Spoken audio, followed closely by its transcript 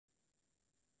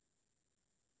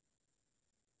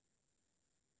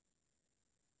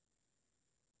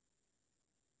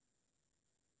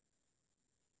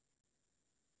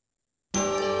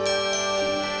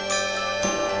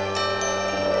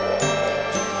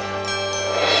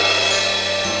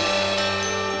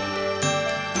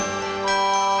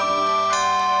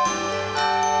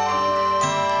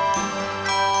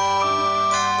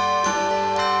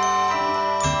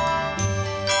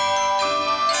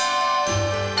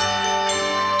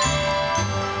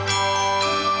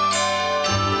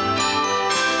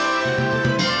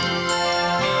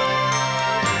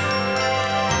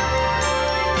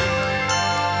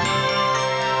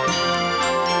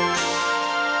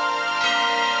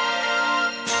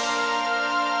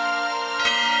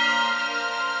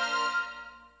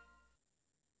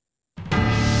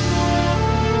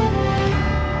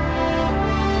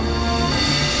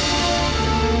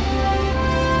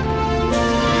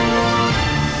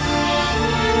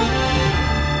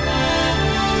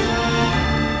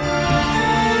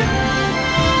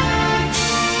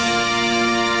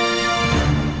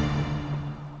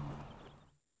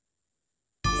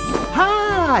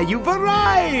you've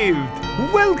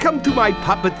arrived! Welcome to my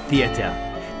puppet theatre.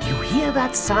 Do you hear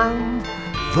that sound?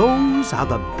 Those are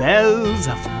the bells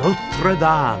of Notre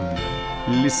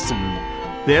Dame. Listen,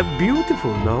 they're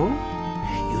beautiful, no?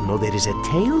 You know there is a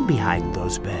tale behind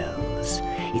those bells.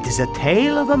 It is a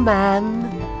tale of a man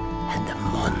and a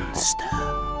monster.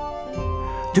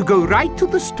 To go right to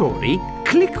the story,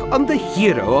 click on the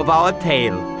hero of our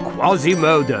tale,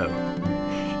 Quasimodo.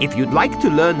 If you'd like to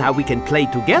learn how we can play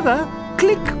together,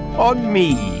 click on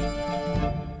me.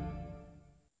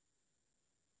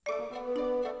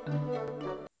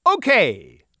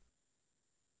 Okay.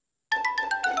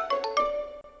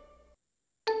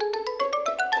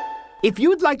 If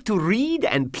you'd like to read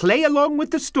and play along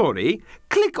with the story,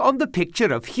 click on the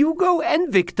picture of Hugo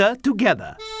and Victor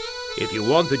together. If you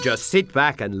want to just sit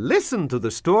back and listen to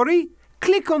the story,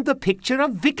 click on the picture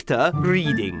of Victor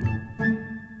reading.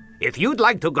 If you'd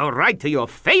like to go right to your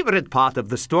favorite part of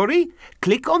the story,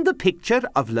 click on the picture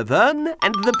of Laverne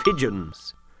and the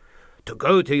pigeons. To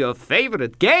go to your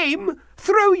favorite game,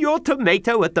 throw your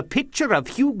tomato at the picture of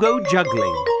Hugo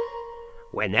juggling.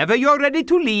 Whenever you're ready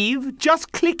to leave,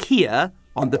 just click here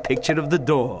on the picture of the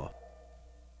door.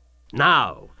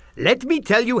 Now, let me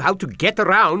tell you how to get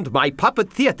around my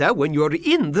puppet theatre when you're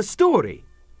in the story.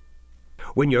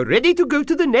 When you're ready to go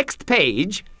to the next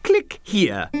page, click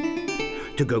here.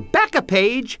 To go back a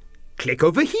page, click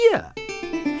over here.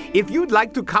 If you'd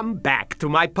like to come back to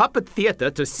my puppet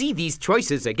theatre to see these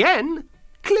choices again,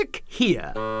 click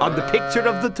here on the picture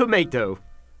of the tomato.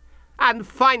 And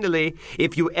finally,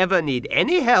 if you ever need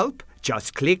any help,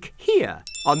 just click here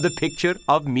on the picture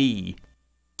of me.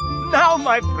 Now,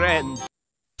 my friend,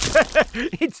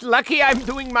 it's lucky I'm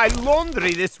doing my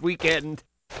laundry this weekend.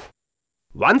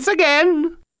 Once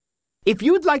again, if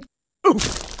you'd like...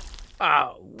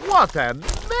 Oh, what a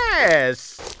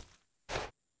mess!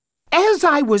 As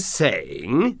I was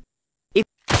saying, if...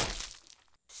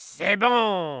 C'est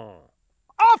bon!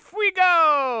 Off we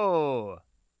go!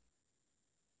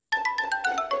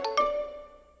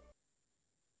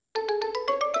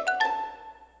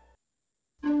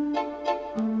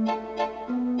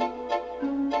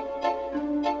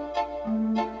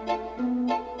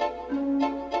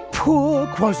 Poor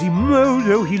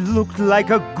Quasimodo, he looked like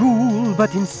a ghoul,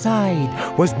 but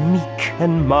inside was meek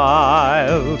and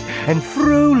mild. And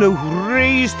Frollo, who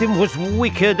raised him, was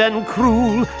wicked and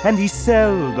cruel, and he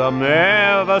seldom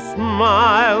ever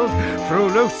smiled.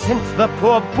 Frollo sent the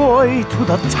poor boy to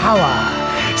the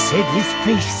tower, said his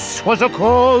face was a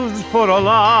cause for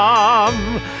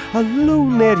alarm.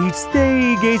 Alone there he'd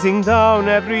stay, gazing down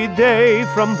every day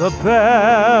from the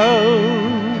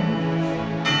bells.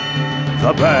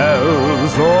 The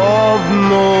bells of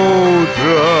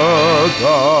Notre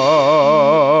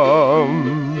Dame.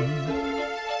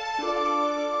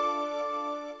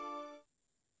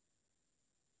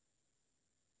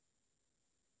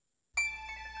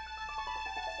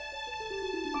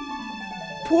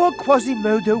 Poor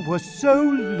Quasimodo was so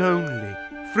lonely.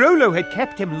 Frollo had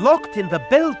kept him locked in the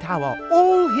bell tower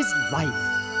all his life.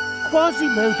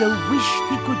 Quasimodo wished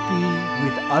he could be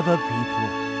with other people.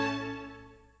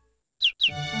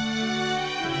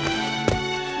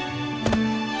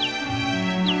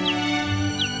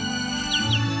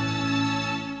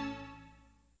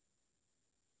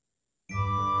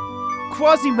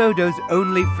 Quasimodo's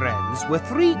only friends were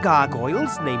 3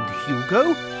 gargoyles named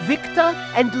Hugo, Victor,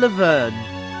 and Laverne,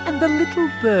 and the little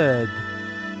bird.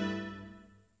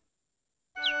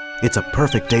 It's a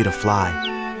perfect day to fly.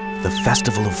 The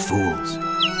Festival of Fools.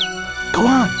 Go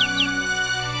on.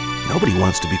 Nobody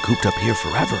wants to be cooped up here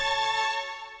forever.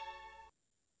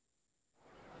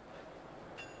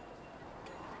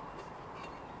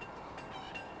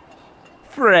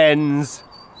 Friends.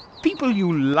 People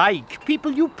you like,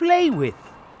 people you play with.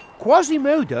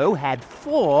 Quasimodo had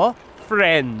 4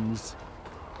 friends.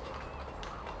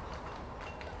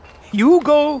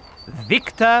 Hugo,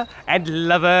 Victor, and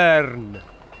Laverne.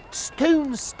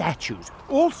 Stone statues,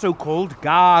 also called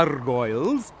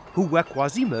gargoyles, who were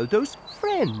Quasimodo's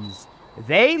friends.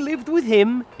 They lived with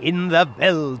him in the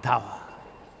bell tower.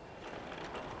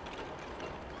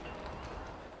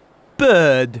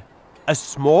 Bird. A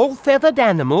small feathered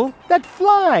animal that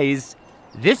flies.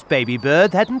 This baby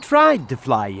bird hadn't tried to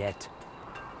fly yet.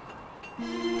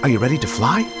 Are you ready to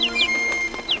fly?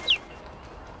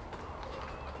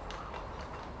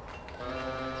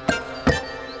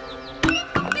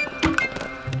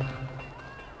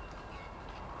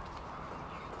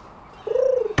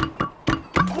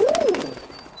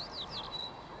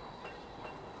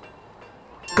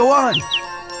 Go on!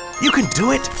 You can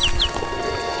do it!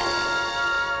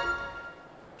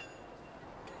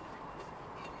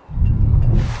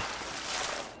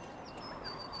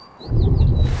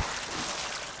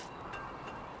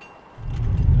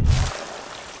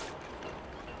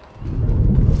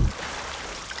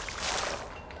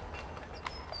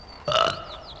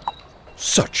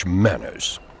 Such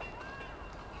manners.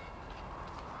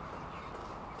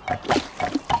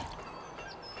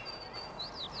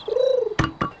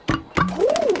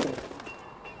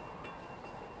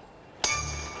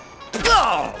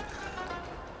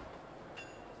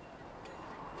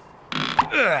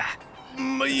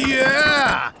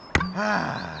 Yeah!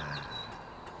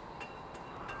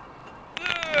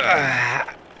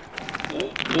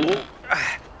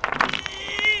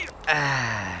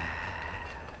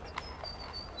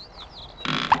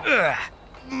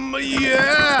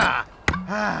 Yeah!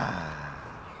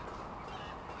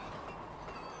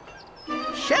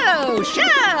 Show!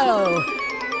 Show!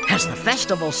 Has the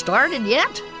festival started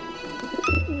yet?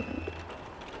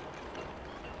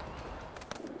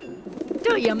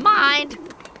 Do you mind?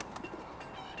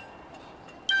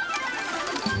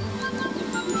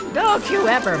 Don't you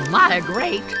ever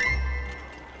migrate?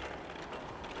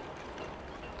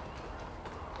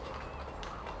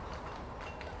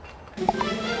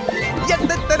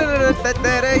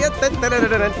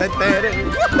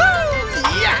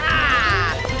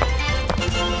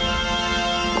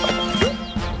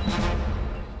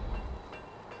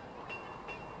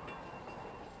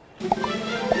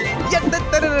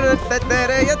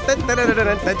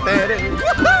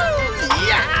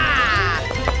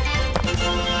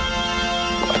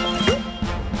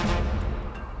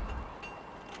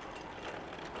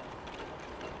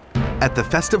 At the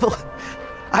festival,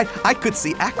 I could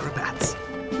see acrobats.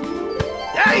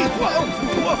 Hey! Whoa!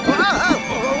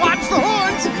 Whoa! Watch the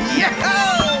horns! Yeah!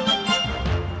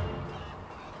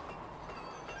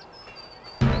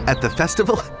 At the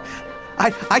festival,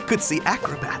 I could see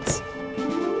acrobats.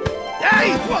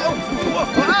 Hey! Whoa!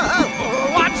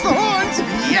 Whoa! Watch the horns!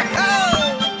 Yeah!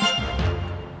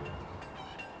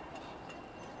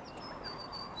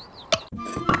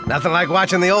 Nothing like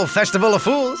watching the old Festival of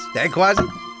Fools, eh, Quasi?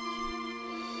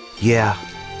 Yeah.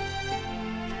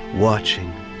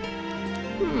 Watching.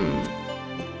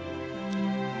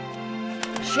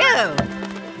 Show!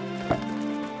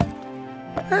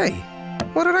 Hey,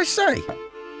 what did I say?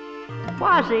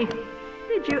 Quasi,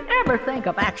 did you ever think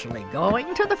of actually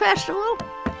going to the festival?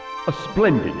 A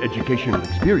splendid educational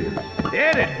experience.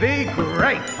 It'd be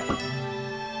great!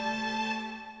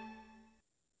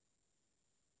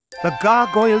 The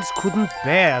gargoyles couldn't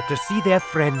bear to see their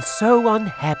friends so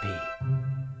unhappy.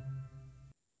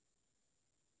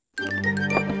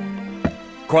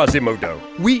 Quasimodo,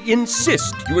 we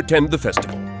insist you attend the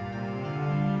festival.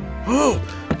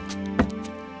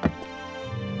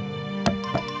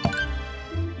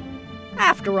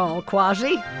 After all,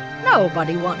 Quasi,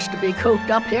 nobody wants to be cooped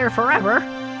up here forever.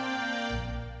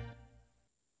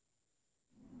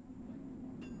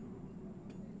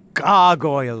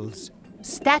 Gargoyles.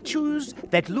 Statues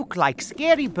that look like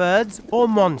scary birds or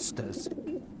monsters.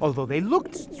 Although they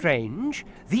looked strange,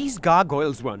 these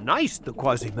gargoyles were nice to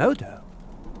Quasimodo.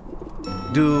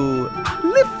 Do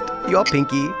lift your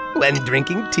pinky when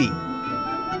drinking tea.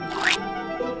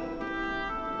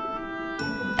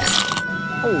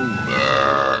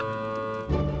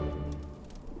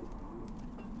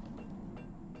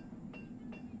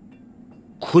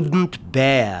 Couldn't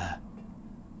bear.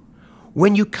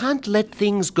 When you can't let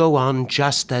things go on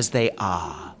just as they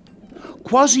are.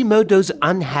 Quasimodo's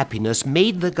unhappiness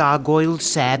made the gargoyles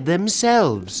sad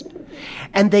themselves,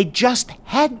 and they just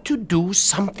had to do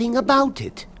something about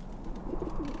it.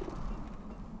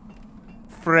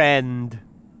 Friend.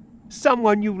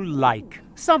 Someone you like,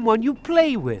 someone you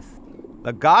play with.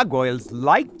 The gargoyles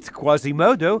liked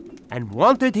Quasimodo and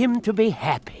wanted him to be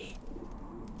happy.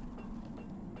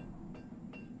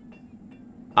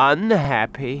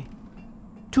 Unhappy.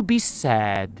 To be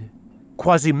sad.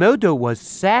 Quasimodo was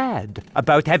sad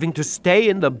about having to stay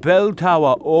in the bell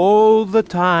tower all the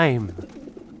time.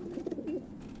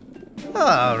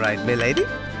 All right, milady.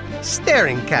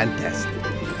 Staring contest.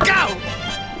 Go!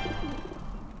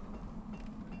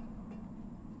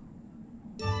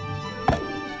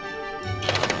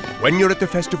 When you're at the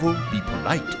festival, be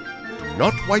polite. Do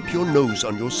not wipe your nose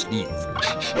on your sleeve.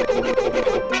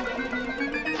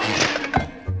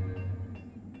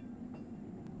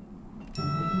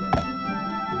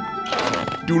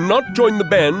 Do not join the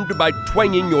band by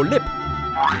twanging your lip.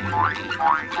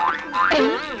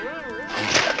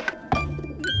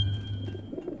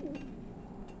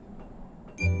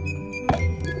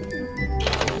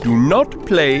 Do not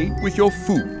play with your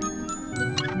food.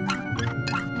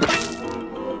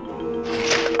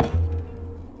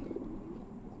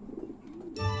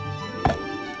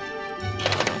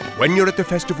 When you're at the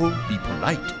festival, be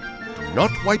polite. Do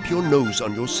not wipe your nose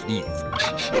on your sleeve.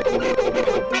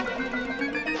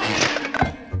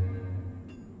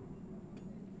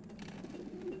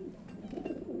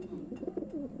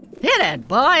 ahead,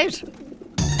 boys.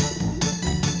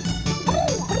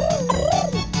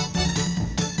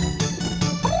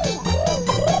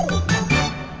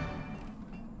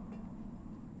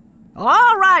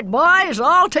 All right, boys,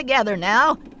 all together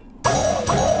now.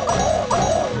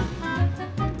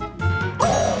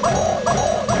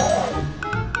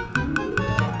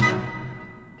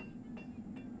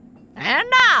 And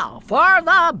now for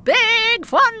the big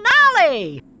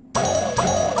finale.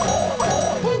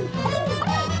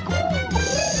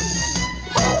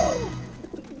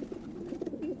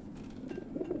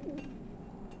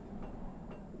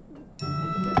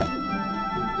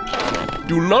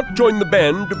 Do not join the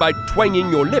band by twanging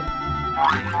your lip.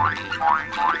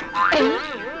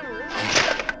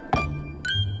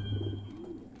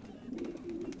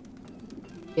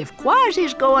 If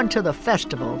Quasi's going to the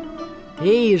festival,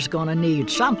 he's gonna need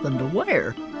something to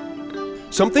wear.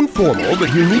 Something formal, but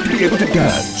he'll need to be able to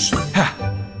dance. Ha!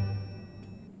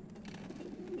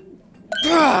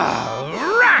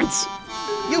 Rats!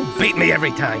 You beat me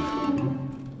every time.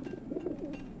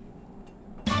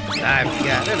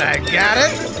 I've got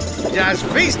it. Just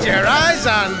feast your eyes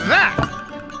on that.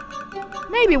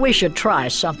 Maybe we should try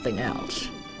something else.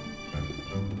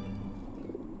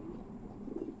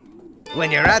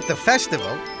 When you're at the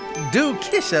festival, do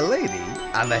kiss a lady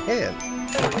on the head.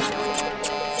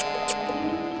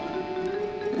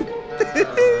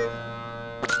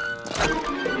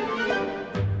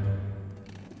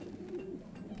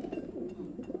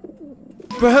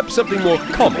 Perhaps something more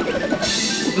comic,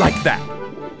 like that.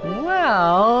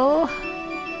 Well,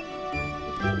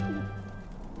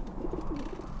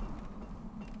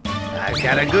 I've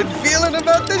got a good feeling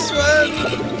about this one.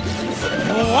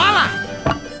 Voila!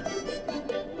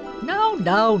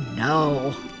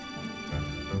 no.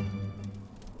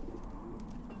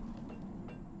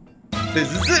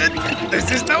 This is it.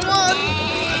 This is the one.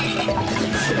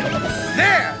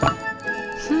 There.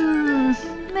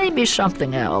 Maybe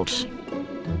something else.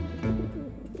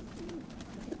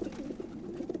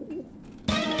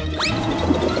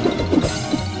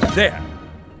 There.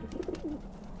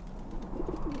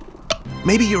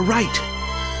 Maybe you're right.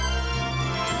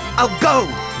 I'll go!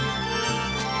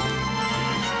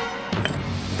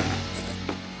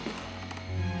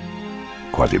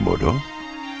 Quasimodo?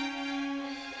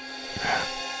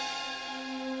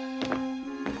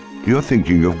 You're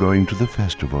thinking of going to the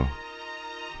festival.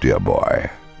 Dear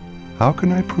boy, how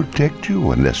can I protect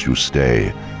you unless you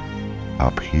stay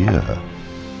up here?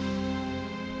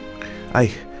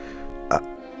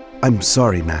 I'm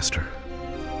sorry, Master.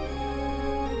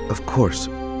 Of course,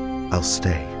 I'll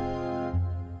stay.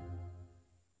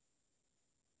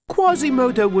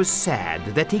 Quasimodo was sad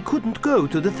that he couldn't go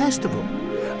to the festival,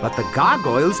 but the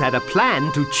gargoyles had a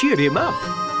plan to cheer him up.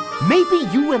 Maybe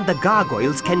you and the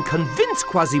gargoyles can convince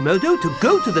Quasimodo to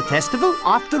go to the festival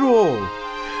after all.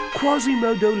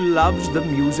 Quasimodo loves the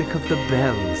music of the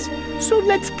bells, so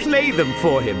let's play them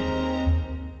for him.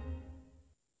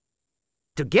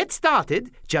 To get started,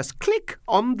 just click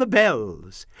on the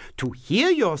bells. To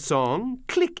hear your song,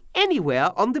 click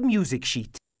anywhere on the music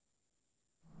sheet.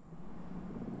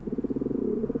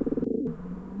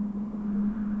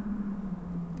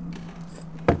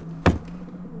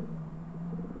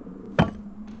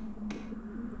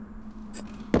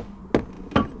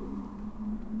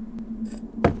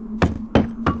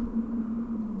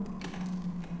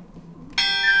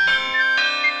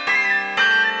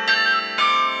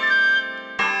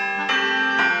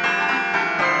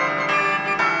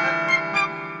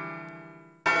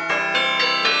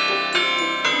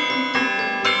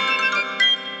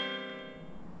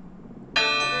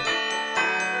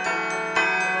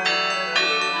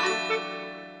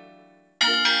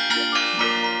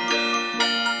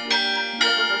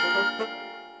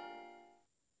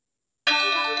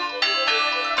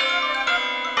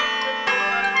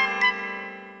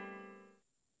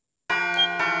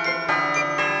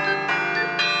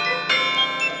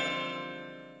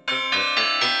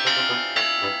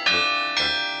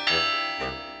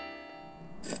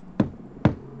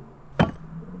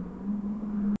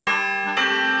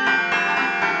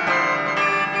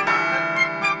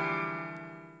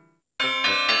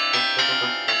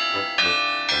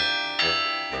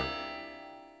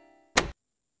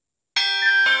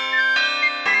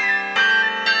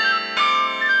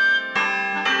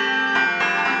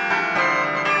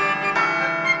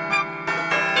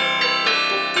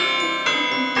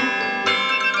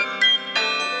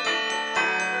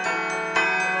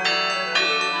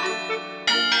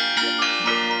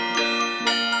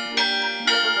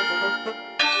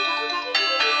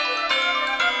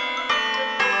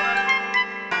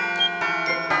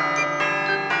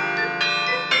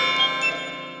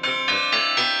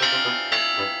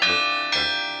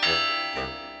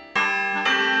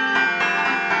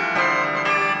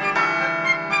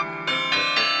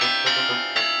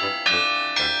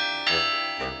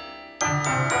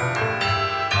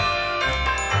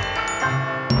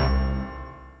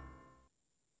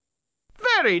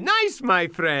 Very nice, my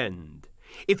friend.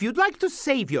 If you'd like to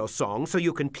save your song so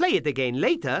you can play it again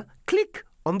later, click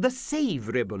on the Save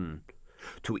ribbon.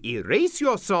 To erase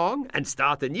your song and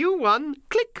start a new one,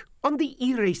 click on the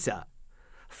eraser.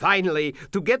 Finally,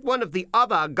 to get one of the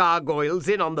other gargoyles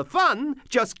in on the fun,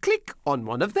 just click on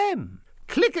one of them.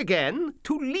 Click again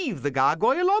to leave the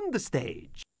gargoyle on the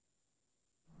stage.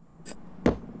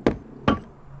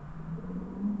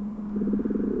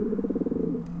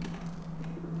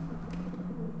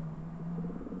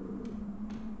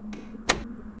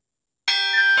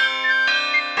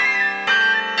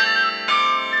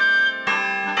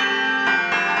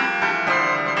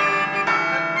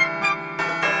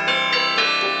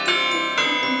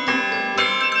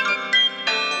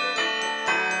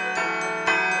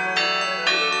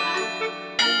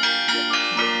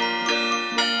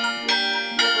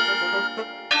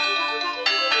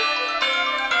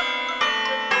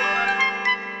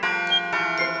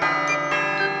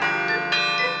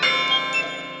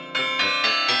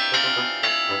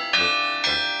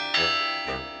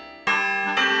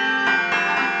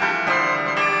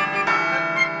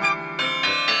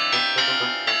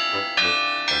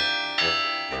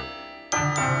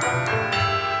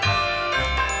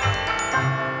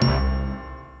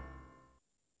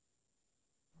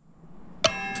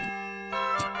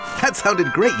 That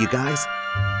sounded great, you guys.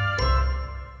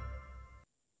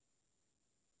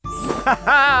 Ha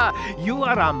ha! You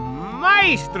are a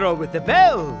maestro with the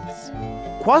bells!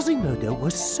 Quasimodo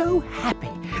was so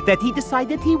happy that he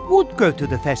decided he would go to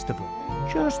the festival,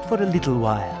 just for a little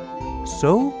while.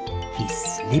 So he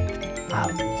slipped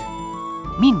out.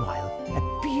 Meanwhile,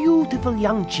 a beautiful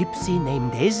young gypsy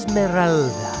named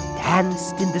Esmeralda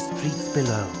danced in the streets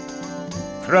below.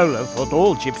 Frollo thought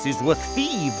all gypsies were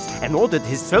thieves and ordered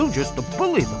his soldiers to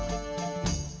bully them.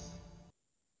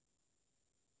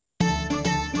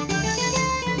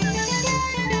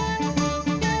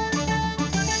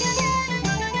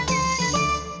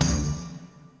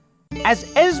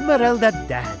 As Esmeralda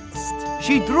danced,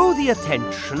 she drew the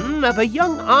attention of a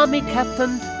young army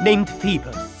captain named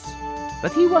Phoebus.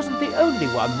 But he wasn't the only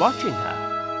one watching her.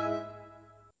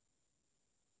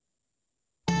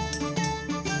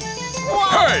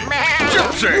 Hey,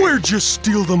 gypsy! Where'd you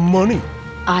steal the money?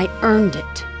 I earned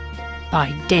it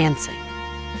by dancing.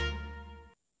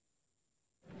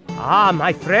 Ah,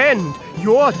 my friend,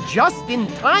 you're just in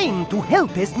time to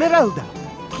help Esmeralda.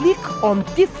 Click on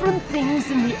different things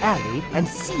in the alley and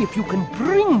see if you can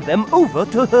bring them over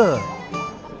to her.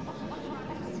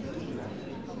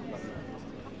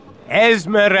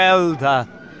 Esmeralda,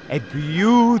 a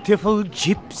beautiful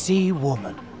gypsy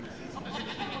woman.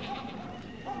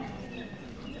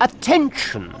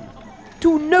 Attention!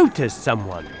 To notice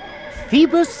someone.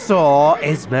 Phoebus saw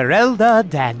Esmeralda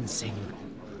dancing.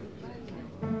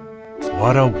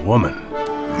 What a woman.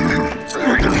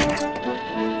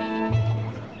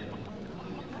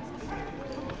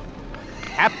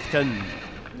 Captain,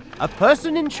 a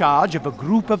person in charge of a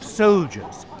group of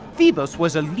soldiers. Phoebus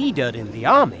was a leader in the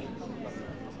army.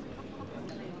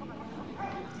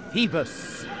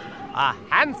 Phoebus, a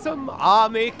handsome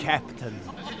army captain.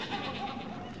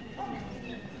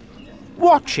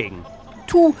 Watching,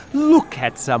 to look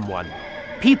at someone.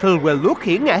 People were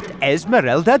looking at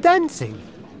Esmeralda dancing.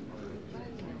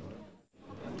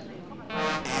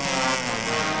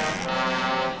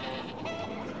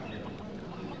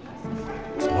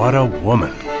 What a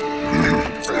woman.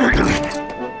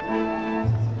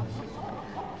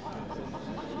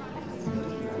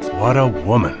 What a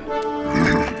woman.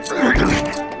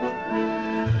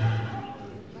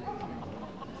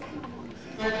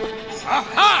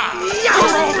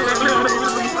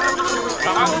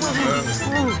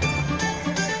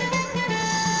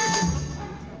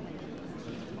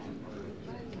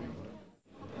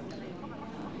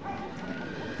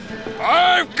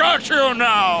 I've got you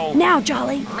now! Now,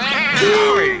 Jolly.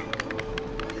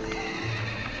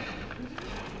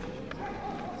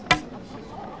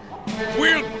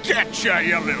 We'll get you,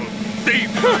 you little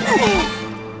thief!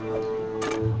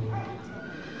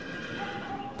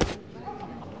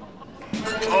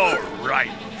 All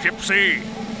right, gypsy.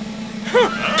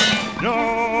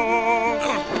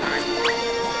 No!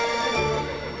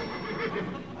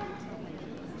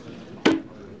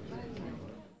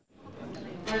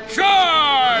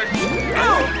 Charge!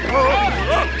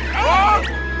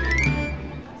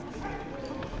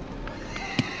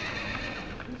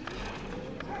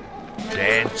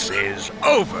 Dance is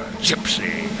over,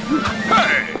 gypsy.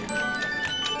 Hey!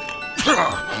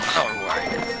 All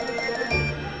right.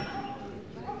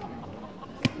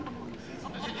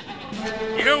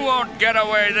 You won't get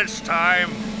away this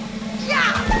time.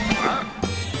 Yeah!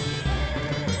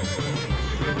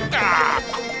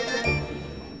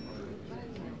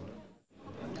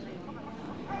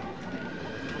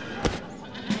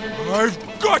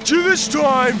 Got you this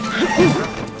time!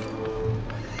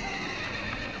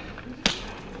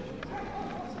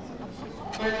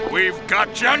 We've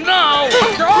got you now!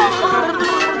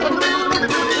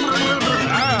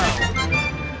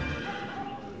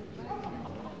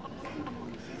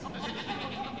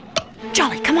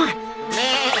 Jolly, come on.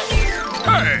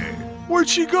 Hey! Where'd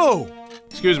she go?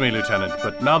 Excuse me, Lieutenant,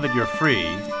 but now that you're free,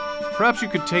 perhaps you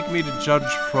could take me to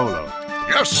Judge Frollo.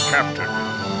 Yes, Captain.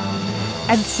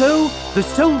 And so the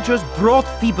soldiers brought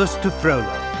Phoebus to Frollo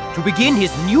to begin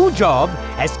his new job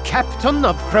as captain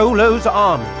of Frollo's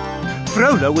army.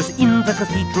 Frollo was in the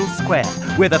cathedral square,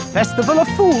 where the Festival of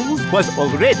Fools was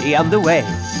already underway.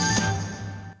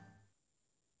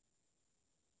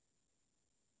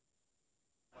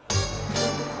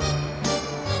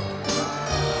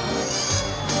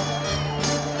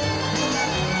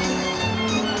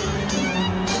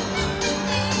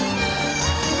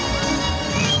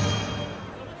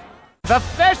 The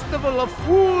Festival of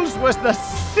Fools was the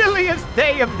silliest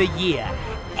day of the year.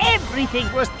 Everything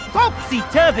was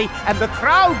topsy-turvy, and the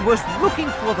crowd was looking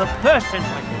for the person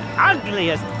with the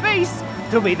ugliest face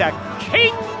to be the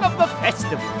king of the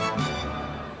festival.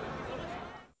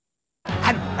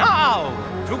 And now,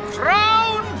 to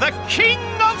crown the King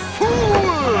of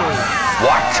Fools!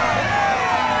 What?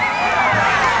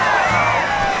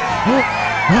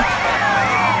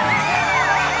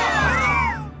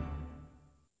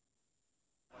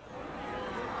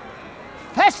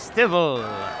 Festival!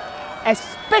 A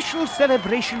special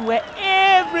celebration where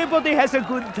everybody has a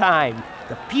good time.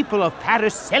 The people of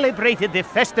Paris celebrated the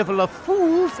Festival of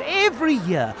Fools every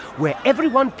year, where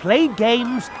everyone played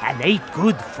games and ate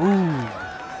good food.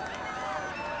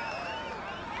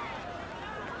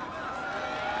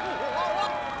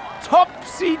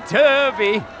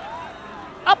 Topsy-turvy!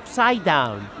 Upside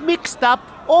down, mixed up,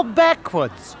 or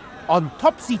backwards. On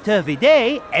Topsy-Turvy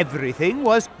Day, everything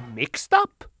was mixed up.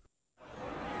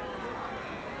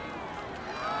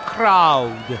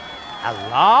 Crowd. A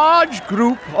large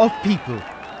group of people.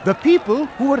 The people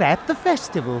who were at the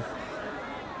festival.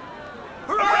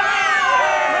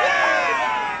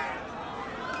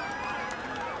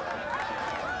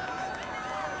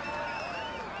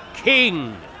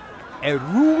 King. A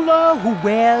ruler who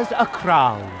wears a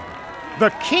crown. The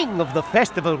king of the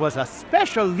festival was a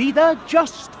special leader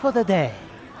just for the day.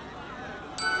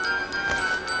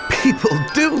 People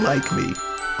do like me.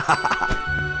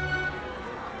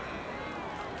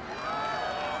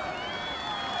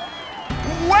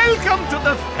 Welcome to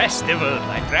the festival,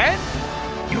 my friend.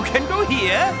 You can go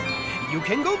here, you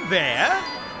can go there.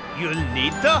 You'll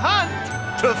need to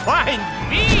hunt to find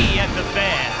me at the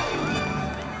fair.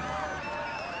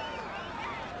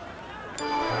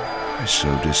 I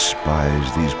so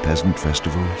despise these peasant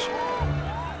festivals.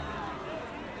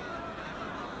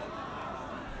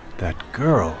 That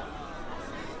girl.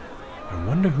 I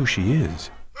wonder who she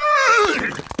is.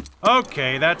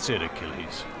 Okay, that's it,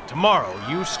 Achilles. Tomorrow,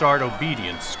 you start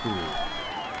obedience school.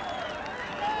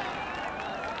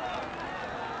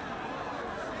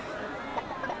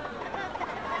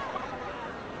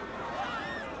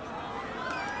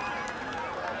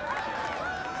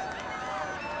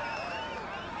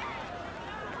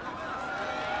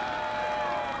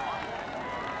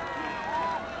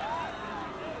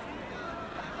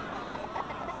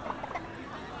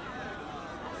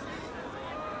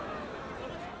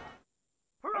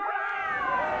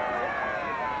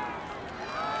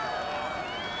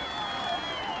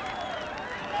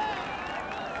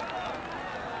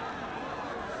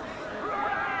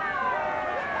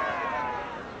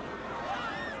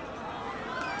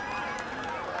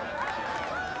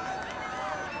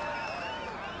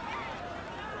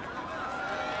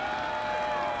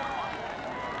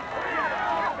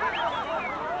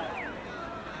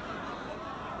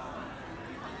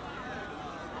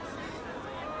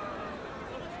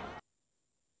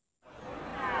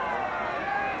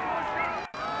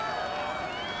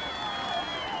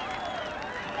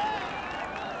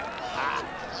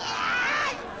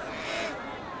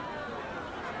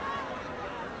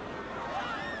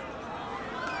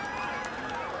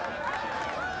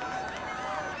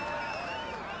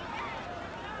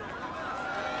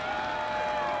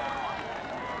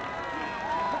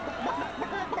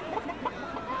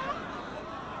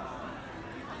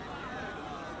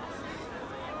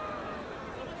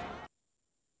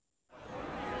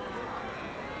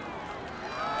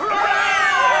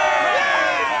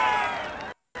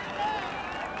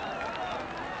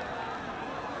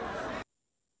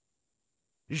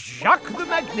 Jacques the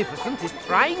Magnificent is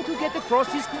trying to get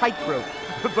across his tightrope,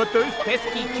 but those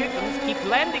pesky chickens keep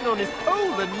landing on his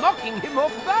pole and knocking him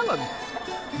off balance.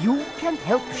 You can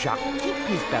help Jacques keep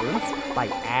his balance by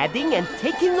adding and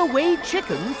taking away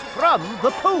chickens from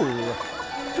the pole.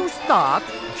 To start,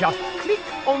 just click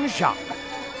on Jacques.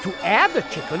 To add a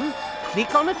chicken,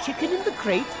 click on a chicken in the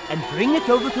crate and bring it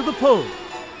over to the pole.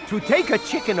 To take a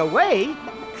chicken away,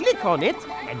 click on it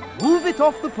and move it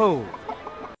off the pole.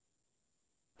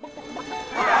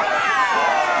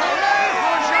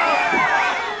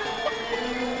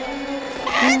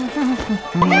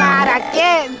 Not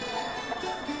again!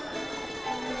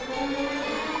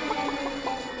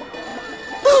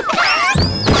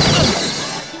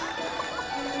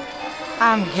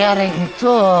 I'm getting too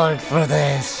old for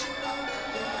this.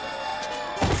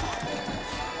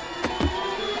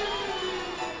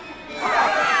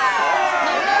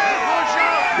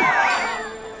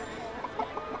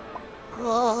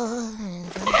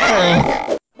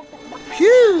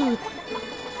 Phew!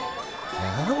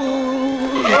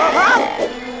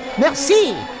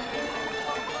 Merci!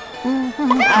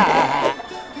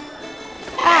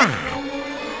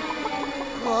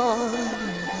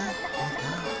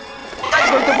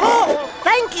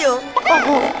 Thank you!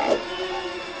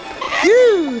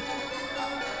 Phew!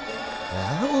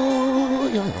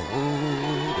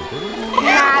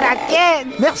 Not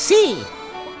again! Merci!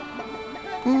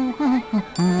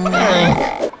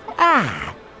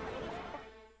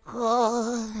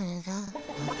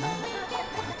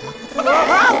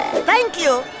 Thank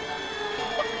you!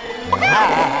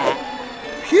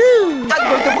 Phew!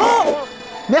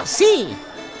 Merci!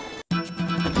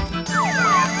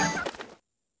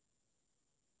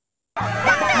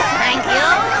 Thank you!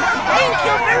 Thank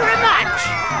you very much!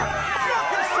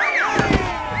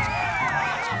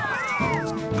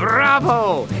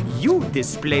 Bravo! You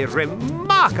display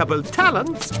remarkable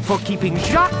talents for keeping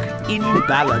Jacques in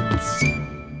balance.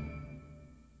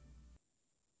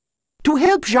 To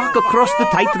help Jacques across the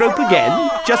tightrope again,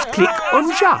 just click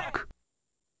on Jacques.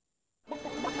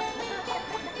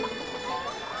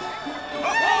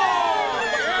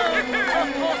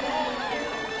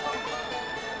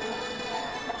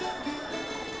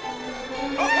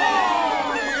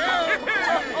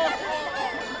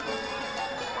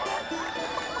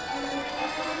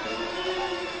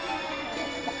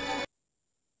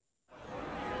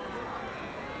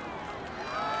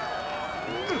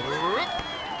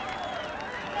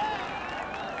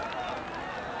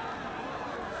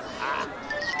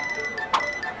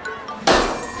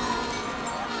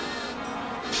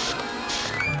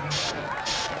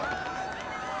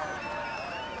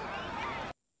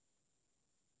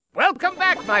 Welcome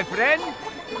back, my friend.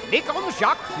 Click on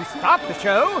Jacques to start the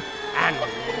show, and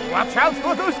watch out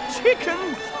for those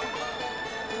chickens.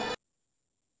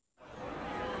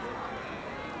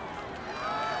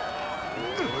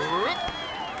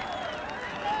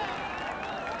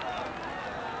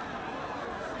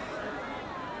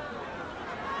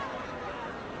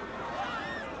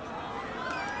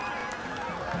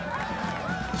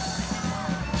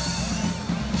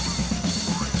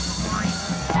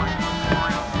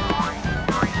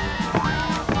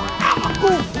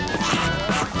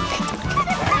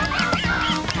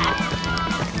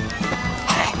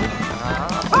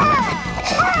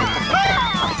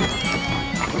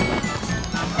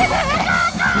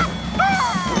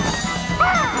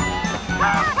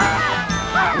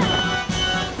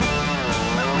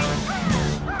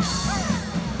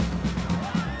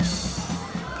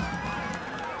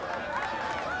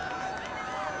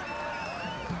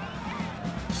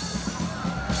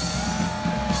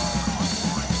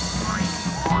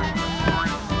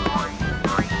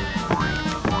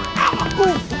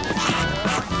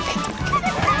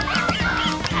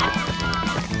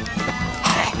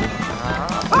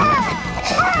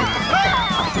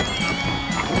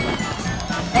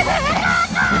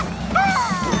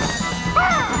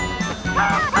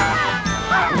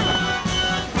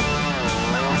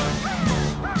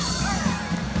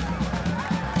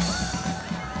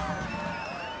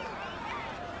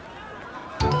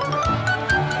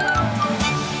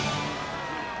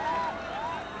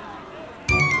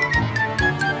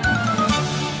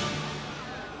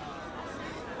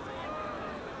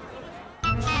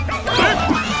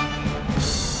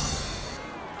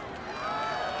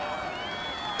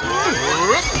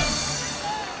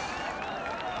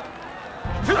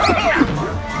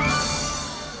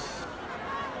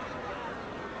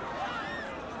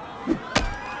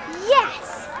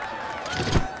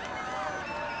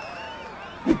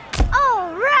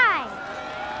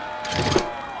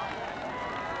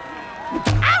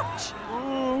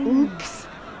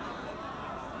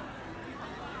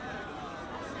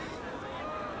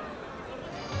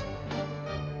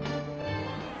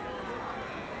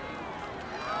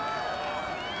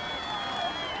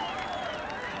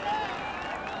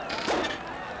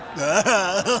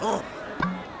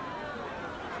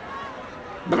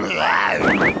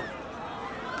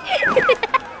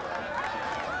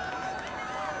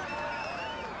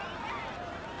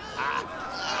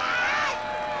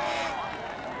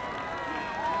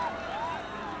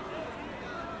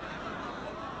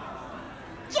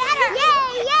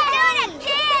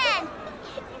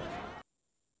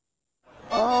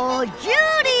 Oh,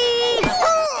 Judy!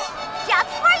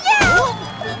 Just for you!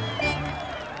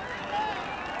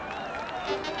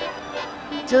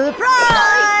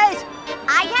 Surprise!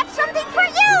 I have something for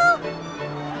you!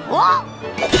 What?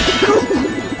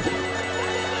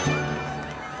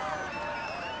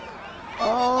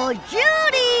 Oh,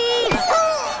 Judy!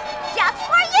 Just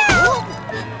for you!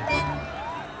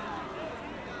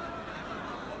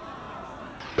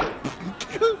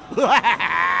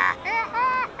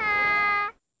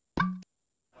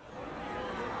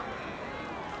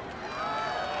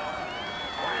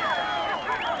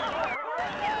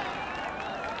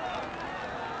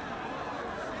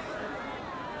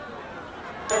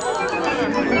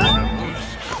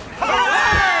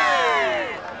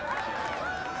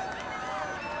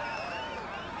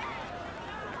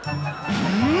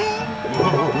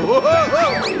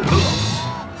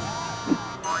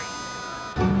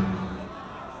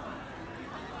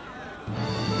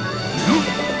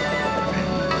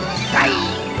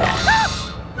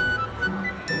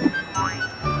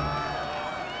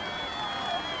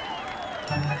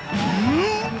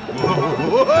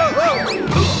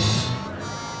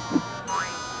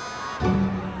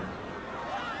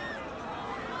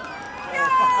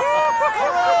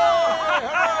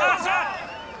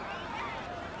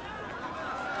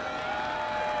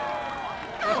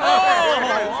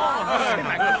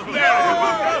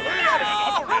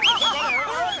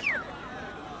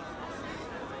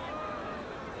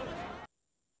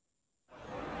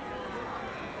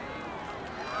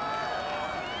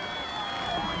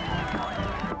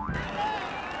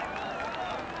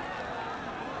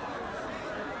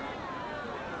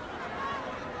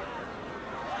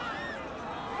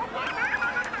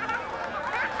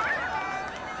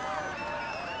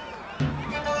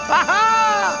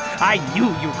 I knew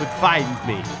you could find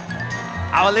me.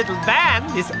 Our little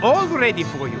band is all ready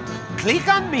for you. Click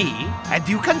on me and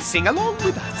you can sing along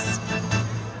with us.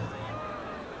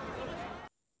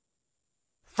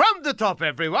 From the top,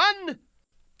 everyone.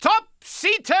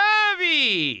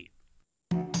 Topsy-turvy!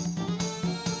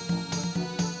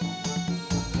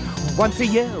 Once a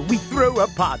year we throw a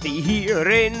party here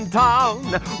in town.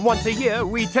 Once a year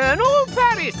we turn all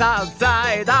Paris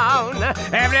upside down.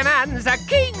 Every man's a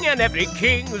king and every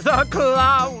king's a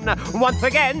clown. Once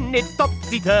again it's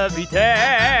topsy-turvy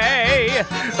day.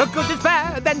 Good is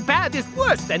bad and bad is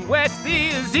worse and west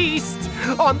is east.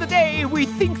 On the day we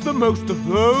think the most of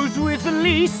those with the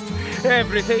least.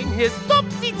 Everything is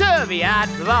topsy-turvy at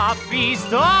the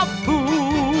Feast of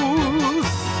Fools.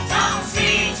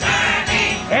 Topsy-turvy!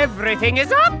 Everything is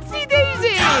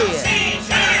upsy-daisy!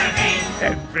 Topsy-turvy!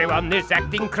 Everyone is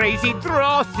acting crazy,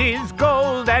 dross is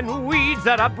gold, and weeds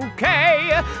are a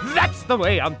bouquet. That's the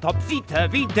way on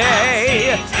Topsy-Turvy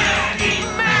Day! Topsy-turvy!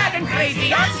 Mad and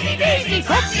crazy, upsy-daisy,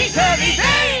 Topsy-Turvy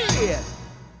Day!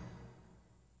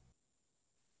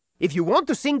 If you want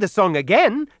to sing the song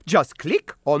again, just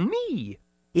click on me.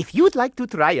 If you'd like to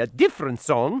try a different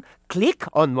song, click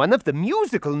on one of the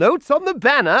musical notes on the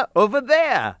banner over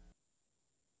there.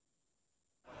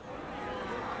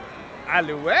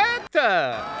 Alouette!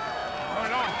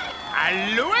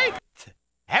 Alouette!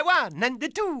 A one and a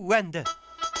two and a...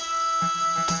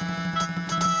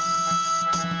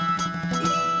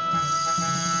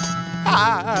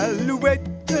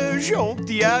 Alouette,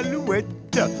 gentille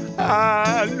alouette,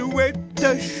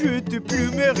 alouette, je te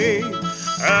plumerai.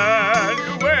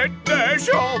 Alouette,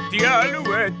 gentille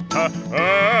alouette,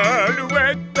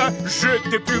 alouette, je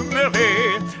te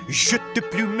plumerai. Je te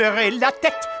plumerai la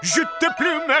tête, je te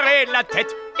plumerai la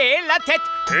tête, et la tête,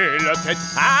 et la tête.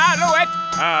 Alouette,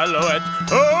 alouette,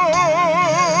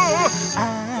 oh!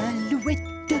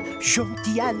 Alouette,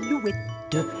 gentille alouette.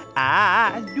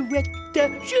 Alouette,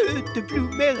 je te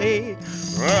plumerai.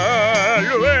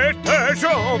 Alouette,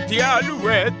 gentille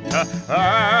alouette.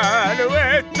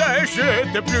 Alouette, je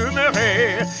te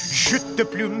plumerai. Je te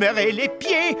plumerai les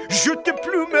pieds, je te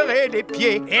plumerai les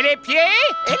pieds. Et les pieds,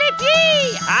 et les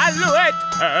pieds. Alouette,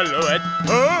 alouette,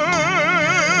 oh!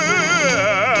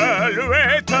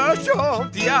 Alouette,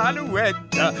 gentille alouette.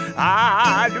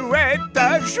 Alouette,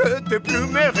 je te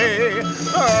plumerai.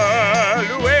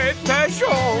 Alouette,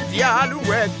 gentille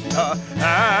alouette.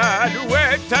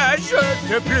 Alouette, je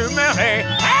te plumerai.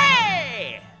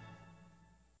 Hey!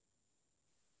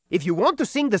 If you want to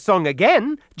sing the song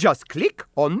again, just click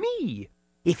on me.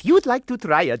 If you'd like to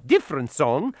try a different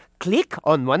song, click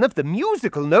on one of the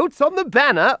musical notes on the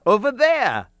banner over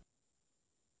there.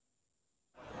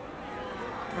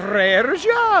 Frère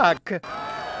Jacques.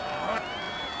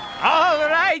 All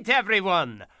right,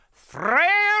 everyone.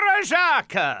 Frère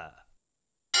Jacques.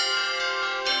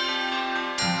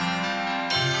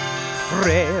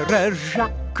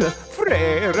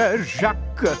 Frère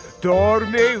Jacques,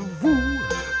 dormez-vous,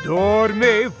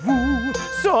 dormez-vous.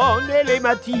 Sonnez les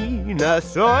matines,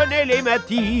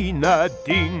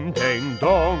 ding, ding,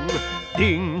 dong,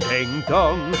 ding, ding,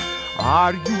 dong.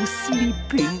 Are you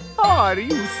sleeping? Are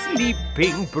you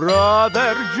sleeping,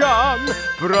 Brother John?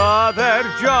 Brother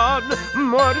John,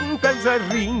 morning bells are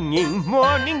ringing,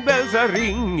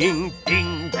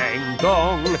 ding, ding,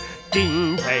 dong,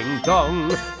 ding, ding,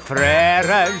 dong.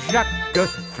 Frère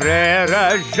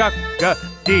Jacques,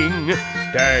 ding,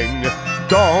 ding,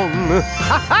 dong.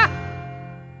 Ha ha!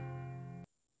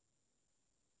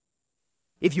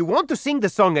 If you want to sing the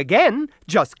song again,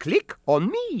 just click on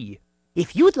me.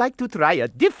 If you'd like to try a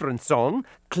different song,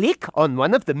 click on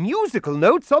one of the musical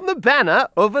notes on the banner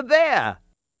over there.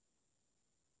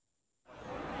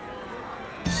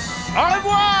 Au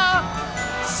revoir!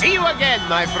 See you again,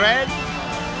 my friend.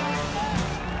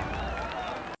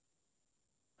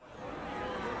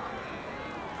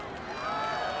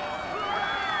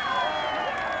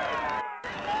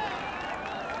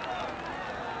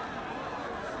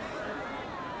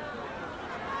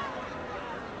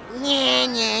 Nya,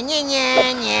 nya, nya,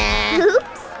 nya, nya.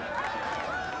 Oops.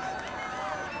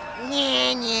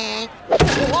 Nya, nya.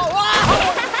 Whoa, whoa.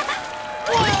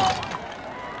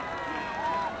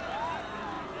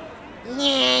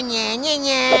 Nya, nya, nya,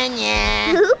 nya, nya.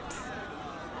 Oops.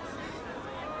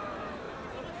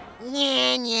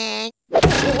 Nya, nya.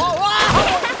 Whoa, whoa.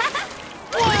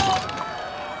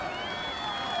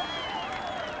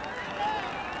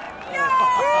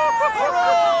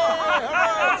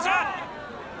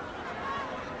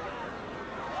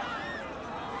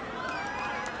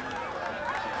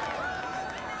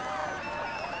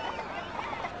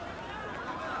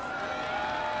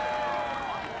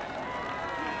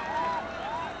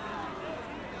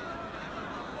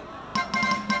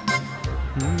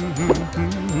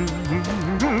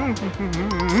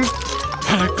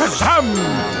 Kazam!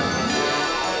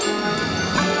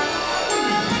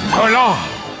 Hola!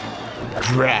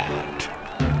 Drat!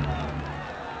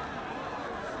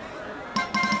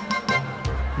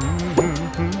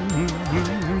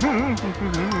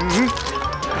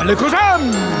 Kazam!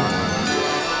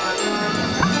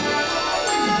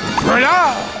 Hola!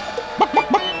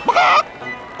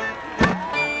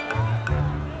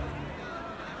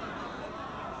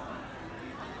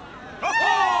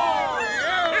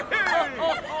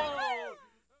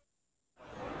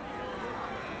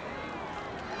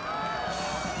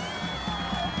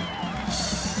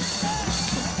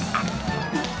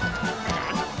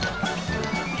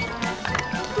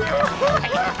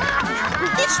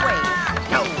 This way.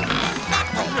 No.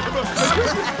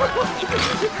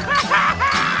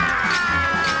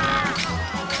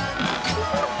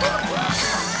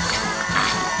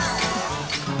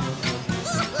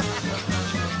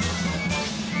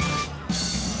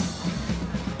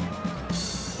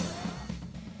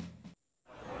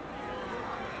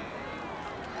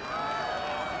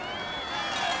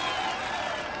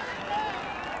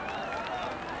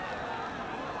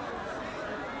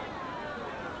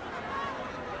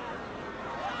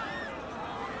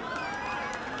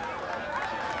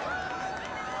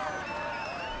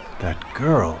 That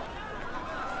girl.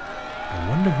 I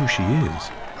wonder who she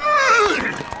is.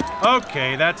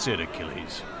 Okay, that's it,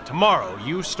 Achilles. Tomorrow,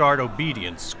 you start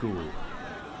obedience school.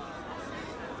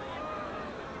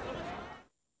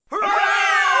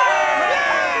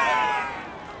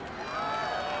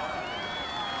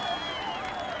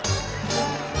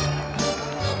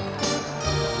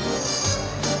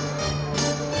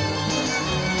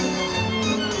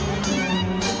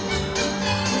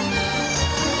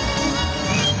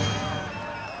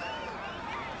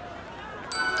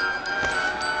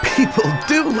 People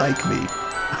do like me.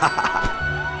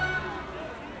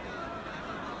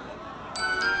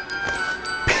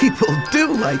 People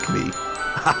do like me.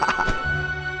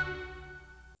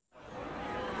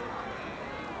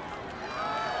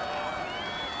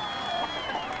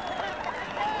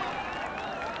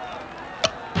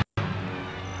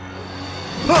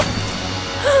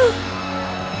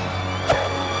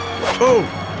 Oh!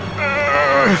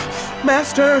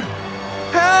 Master!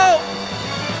 Help!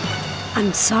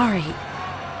 I'm sorry.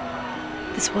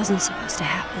 This wasn't supposed to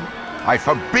happen. I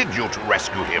forbid you to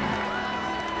rescue him.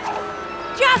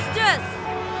 Justice!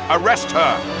 Arrest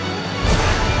her!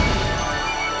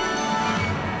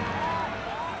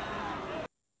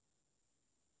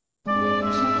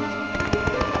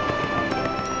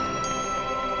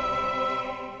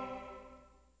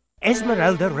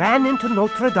 Esmeralda ran into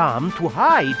Notre Dame to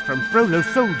hide from Frollo's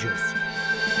soldiers.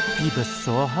 Phoebus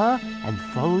saw her and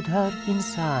followed her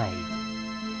inside.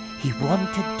 He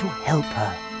wanted to help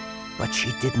her, but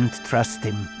she didn't trust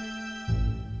him.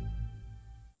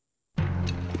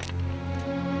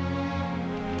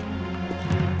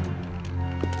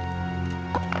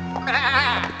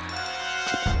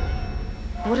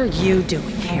 What are you doing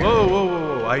here? Whoa, whoa,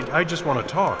 whoa, whoa. I just want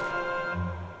to talk.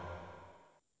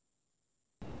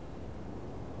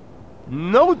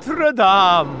 Notre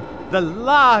Dame, the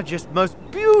largest, most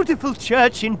beautiful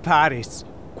church in Paris.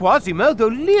 Quasimodo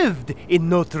lived in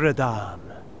Notre Dame.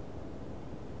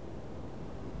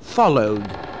 Followed.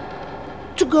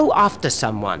 To go after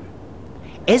someone.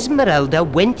 Esmeralda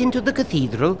went into the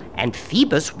cathedral and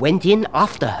Phoebus went in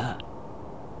after her.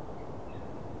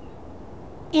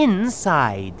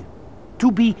 Inside.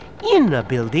 To be in a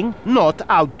building, not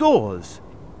outdoors.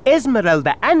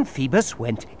 Esmeralda and Phoebus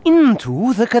went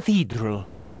into the cathedral.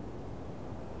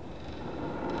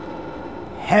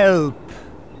 Help.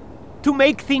 To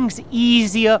make things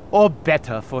easier or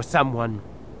better for someone.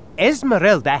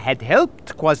 Esmeralda had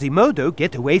helped Quasimodo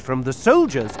get away from the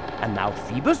soldiers, and now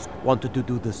Phoebus wanted to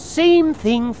do the same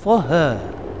thing for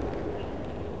her.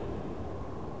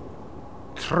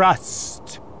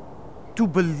 Trust. To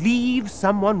believe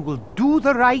someone will do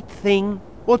the right thing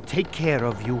or take care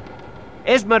of you.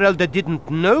 Esmeralda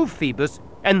didn't know Phoebus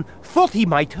and thought he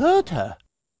might hurt her.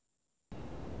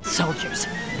 Soldiers,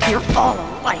 you're all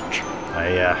alike.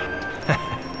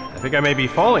 I think I may be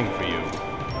falling for you.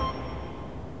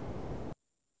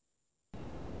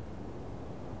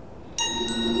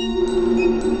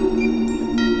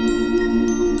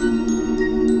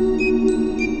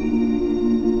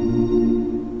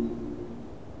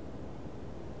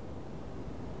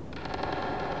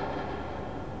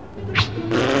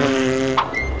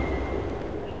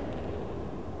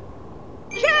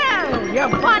 You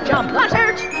bunch of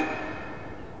buzzards!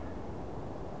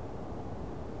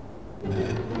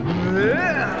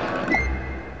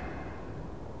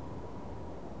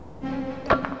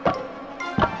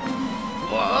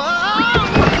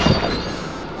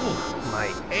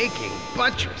 My aching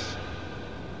buttress.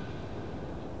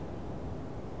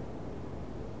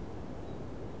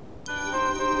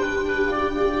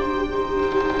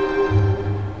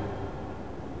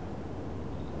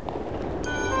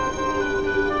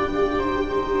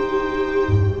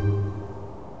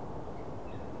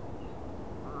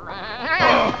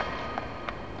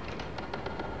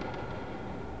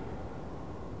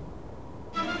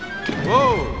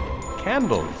 Whoa!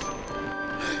 Candles.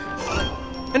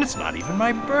 And it's not even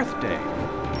my birthday.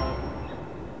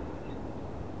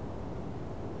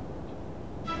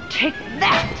 Take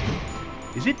that!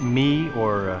 Is it me,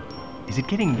 or is it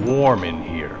getting warm in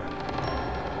here?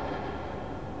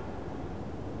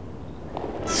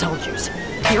 Soldiers,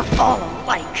 you're all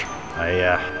alike.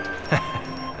 I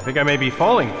think I may be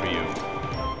falling for you.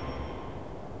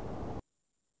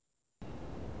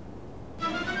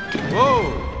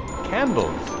 Whoa!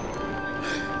 Candles.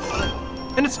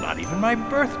 And it's not even my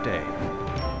birthday.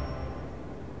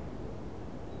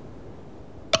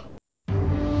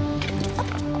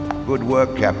 Good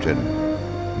work, Captain.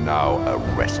 Now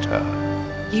arrest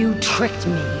her. You tricked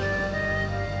me.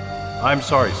 I'm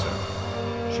sorry,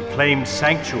 sir. She claimed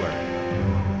sanctuary.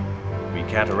 We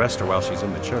can't arrest her while she's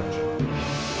in the church.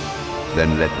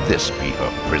 Then let this be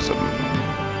her prison.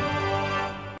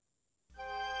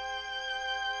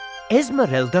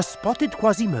 Esmeralda spotted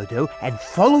Quasimodo and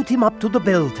followed him up to the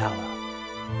bell tower.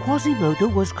 Quasimodo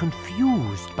was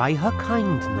confused by her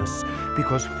kindness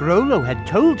because Frollo had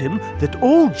told him that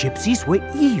all gypsies were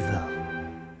evil.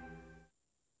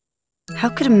 How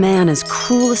could a man as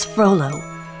cruel as Frollo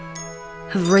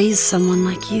have raised someone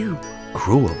like you?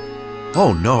 Cruel?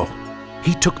 Oh no.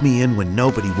 He took me in when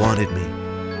nobody wanted me.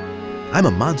 I'm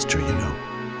a monster, you know.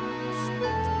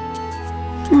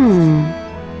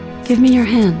 Give me your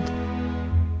hand.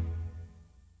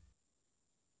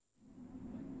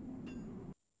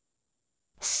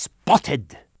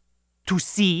 Spotted. To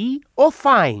see or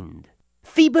find.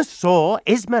 Phoebus saw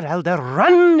Esmeralda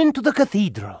run into the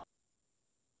cathedral.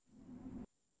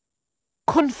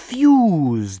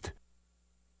 Confused.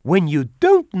 When you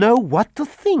don't know what to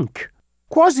think.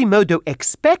 Quasimodo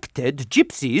expected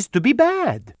gypsies to be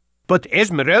bad. But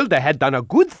Esmeralda had done a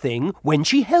good thing when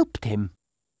she helped him.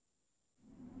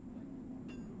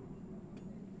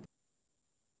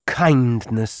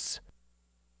 Kindness.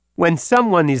 when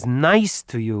someone is nice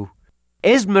to you.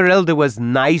 Esmeralda was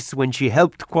nice when she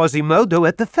helped Quasimodo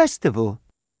at the festival.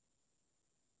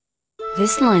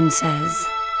 This line says,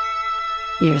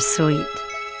 "You're sweet."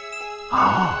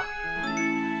 Ah.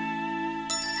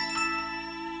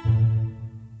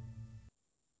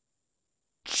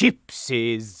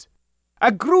 Gypsies.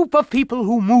 A group of people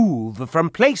who move from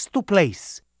place to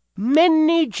place.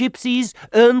 Many gypsies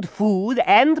earned food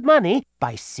and money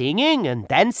by singing and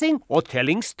dancing or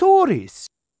telling stories.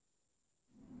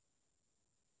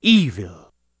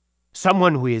 Evil.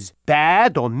 Someone who is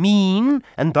bad or mean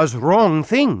and does wrong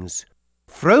things.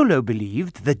 Frollo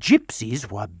believed the gypsies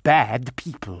were bad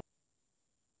people.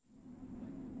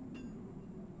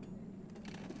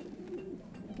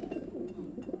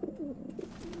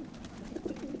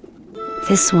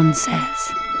 This one says,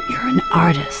 "You're an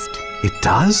artist." It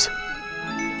does?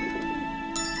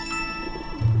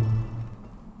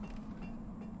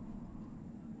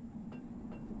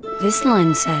 This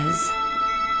line says,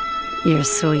 "You're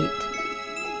sweet."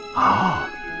 Ah.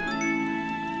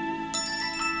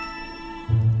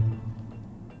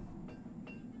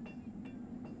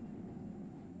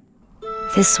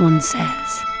 This one says,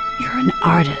 "You're an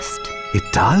artist." It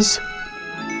does?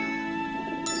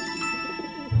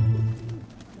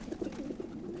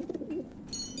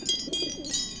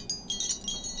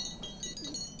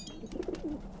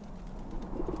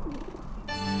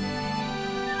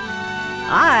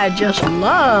 I just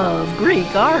love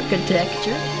Greek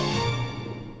architecture.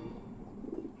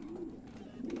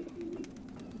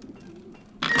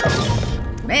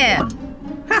 Man,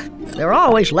 they're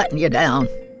always letting you down.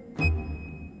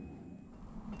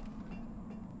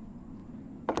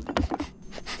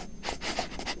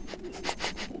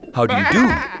 How do you do?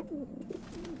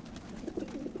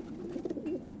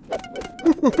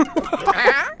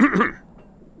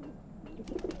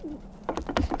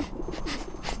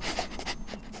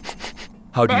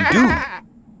 How do you do?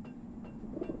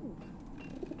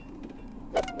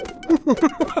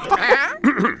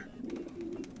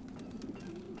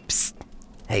 Psst.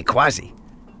 Hey, Quasi.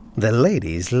 The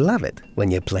ladies love it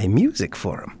when you play music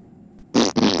for them.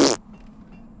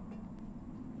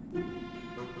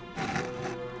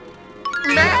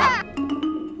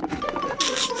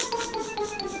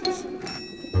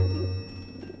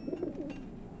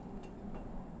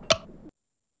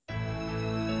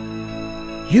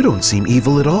 You don't seem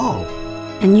evil at all.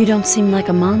 And you don't seem like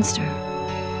a monster.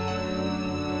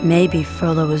 Maybe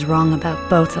Frollo was wrong about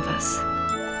both of us.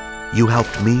 You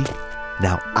helped me,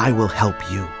 now I will help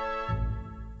you.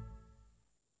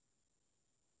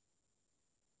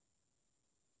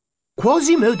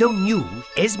 Quasimodo knew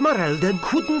Esmeralda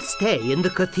couldn't stay in the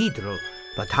cathedral,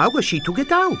 but how was she to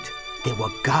get out? There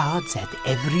were guards at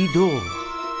every door.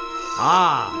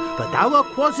 Ah, but our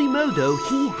Quasimodo,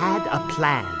 he had a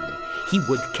plan. He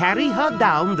would carry her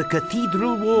down the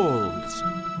cathedral walls.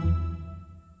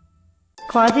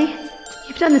 Quasi,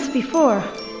 you've done this before,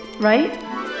 right?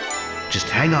 Just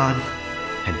hang on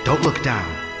and don't look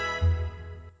down.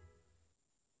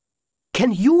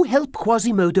 Can you help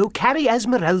Quasimodo carry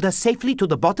Esmeralda safely to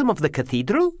the bottom of the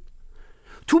cathedral?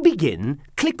 To begin,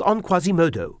 click on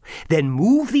Quasimodo, then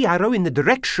move the arrow in the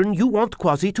direction you want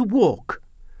Quasi to walk.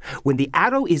 When the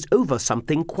arrow is over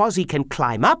something Quasi can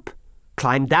climb up,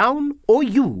 climb down, or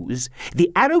use, the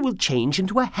arrow will change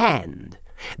into a hand.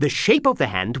 The shape of the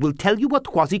hand will tell you what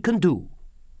Quasi can do.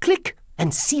 Click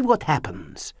and see what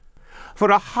happens. For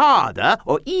a harder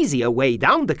or easier way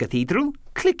down the cathedral,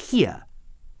 click here.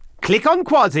 Click on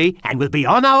Quasi and we'll be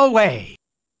on our way.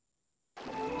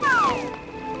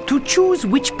 To choose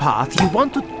which path you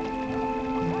want to...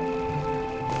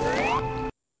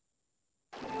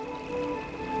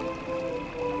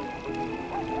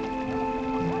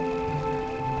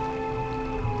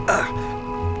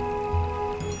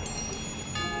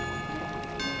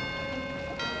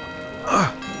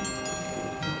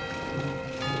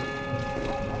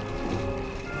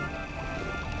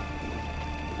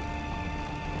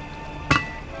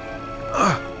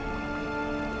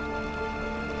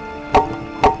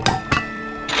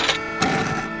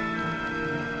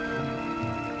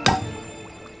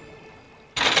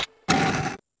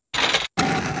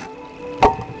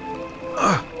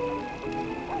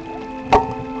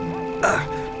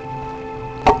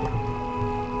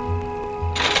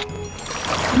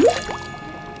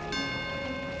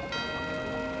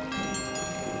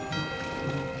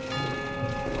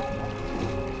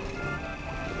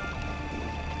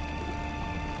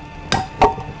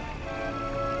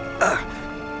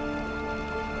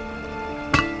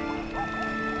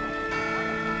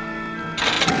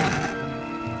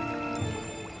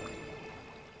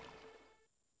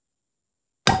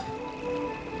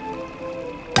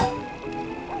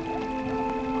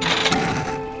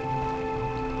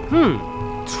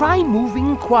 Try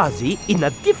moving Quasi in a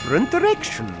different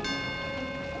direction.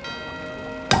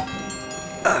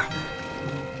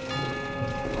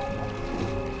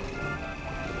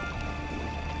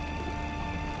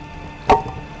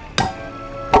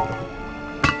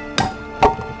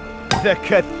 The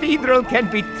cathedral can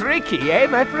be tricky, eh,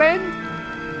 my friend?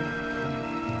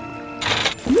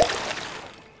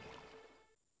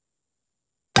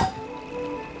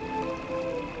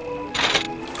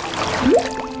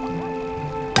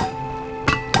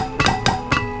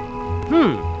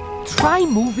 Try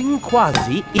moving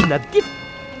Quasi in a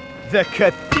The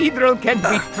cathedral can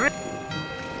be tricky.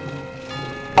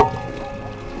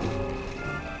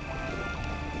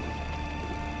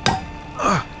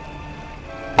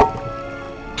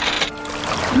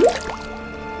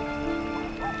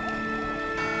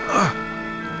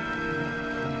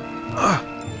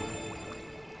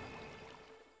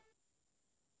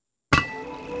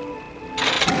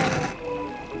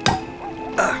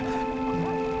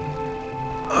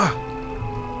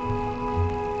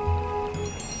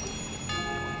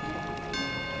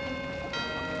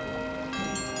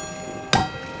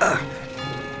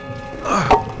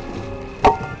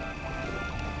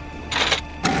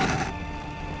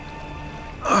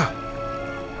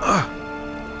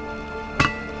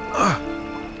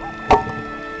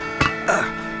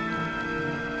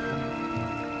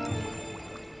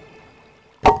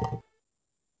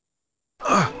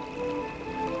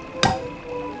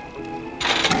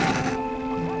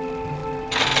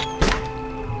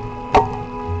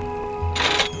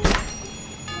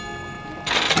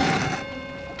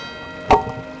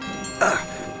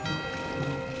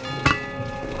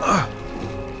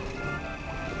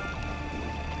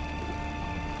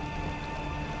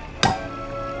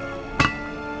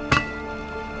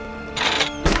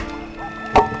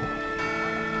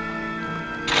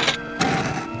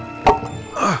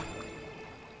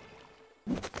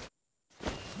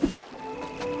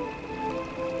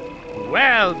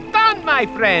 Well done, my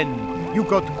friend! You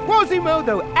got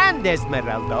Quasimodo and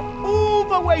Esmeralda all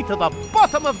the way to the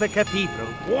bottom of the cathedral.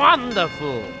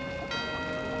 Wonderful!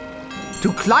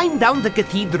 To climb down the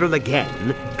cathedral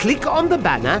again, click on the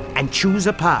banner and choose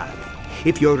a path.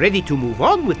 If you're ready to move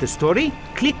on with the story,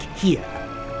 click here.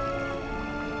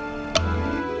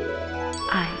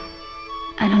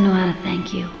 I don't know how to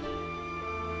thank you.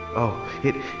 Oh,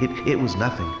 it was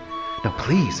nothing. Now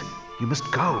please, you must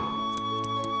go.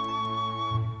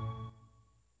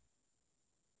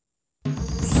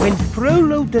 When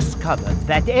Frollo discovered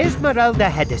that Esmeralda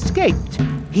had escaped,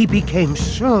 he became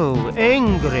so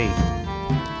angry.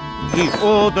 He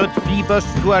ordered Phoebus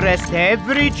to arrest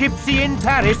every gypsy in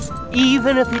Paris,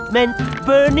 even if it meant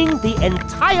burning the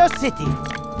entire city.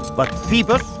 But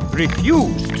Phoebus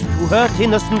refused to hurt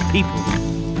innocent people.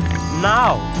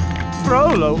 Now,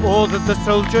 Frollo ordered the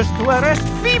soldiers to arrest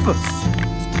Phoebus.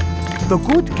 The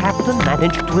good captain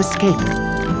managed to escape,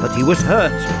 but he was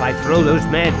hurt by Frollo's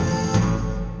men.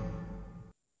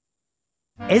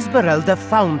 Esmeralda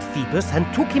found Phoebus and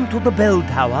took him to the bell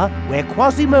tower, where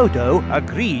Quasimodo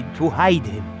agreed to hide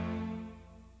him.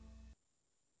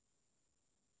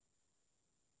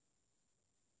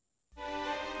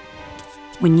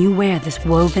 When you wear this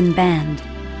woven band,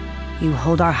 you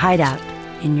hold our hideout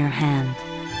in your hand.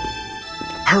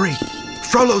 Hurry!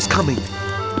 Frollo's coming!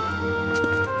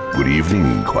 Good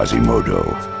evening,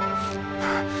 Quasimodo.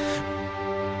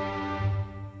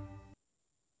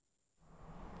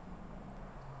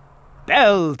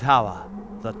 Bell Tower,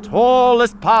 the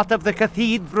tallest part of the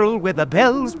cathedral where the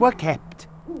bells were kept.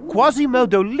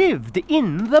 Quasimodo lived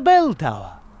in the bell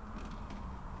tower.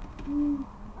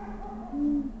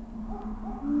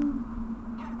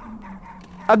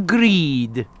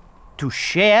 Agreed to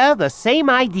share the same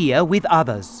idea with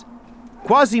others.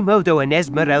 Quasimodo and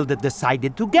Esmeralda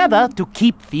decided together to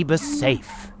keep Phoebus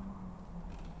safe.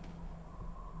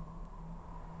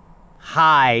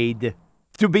 Hide.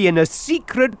 To be in a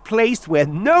secret place where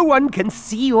no one can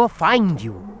see or find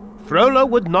you. Frollo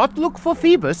would not look for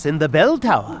Phoebus in the bell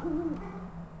tower.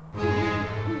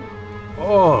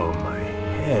 Oh, my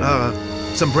head.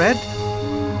 Some bread?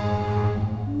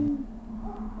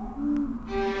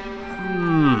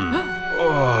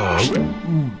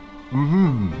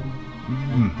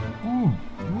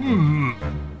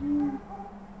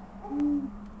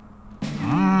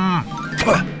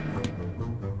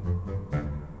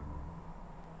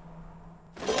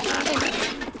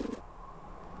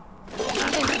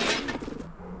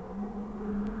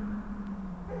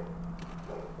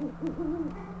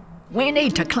 We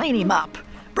need to clean him up.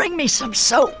 Bring me some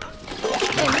soap.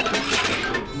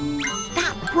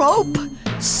 That rope!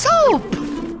 Soap!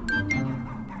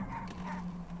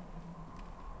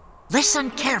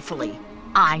 Listen carefully.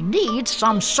 I need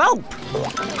some soap.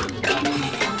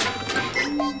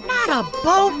 Not a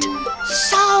boat,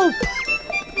 soap.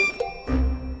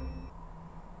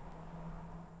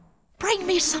 Bring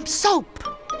me some soap.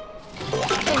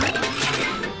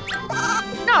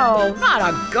 No, not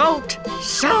a goat,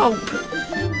 soap.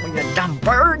 You dumb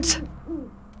birds.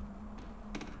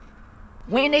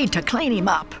 We need to clean him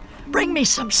up. Bring me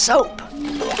some soap.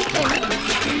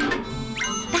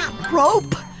 Not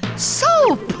rope,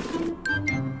 soap.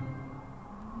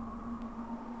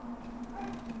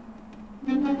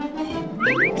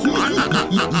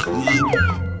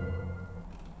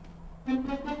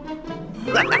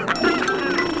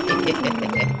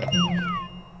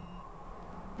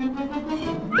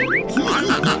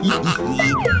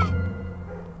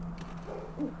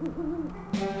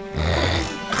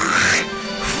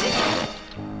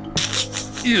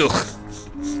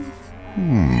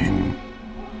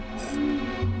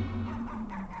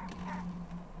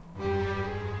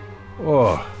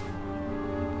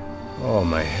 Oh,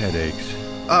 my head aches.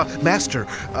 Master,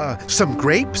 some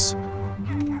grapes?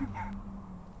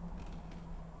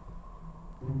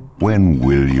 When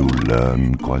will you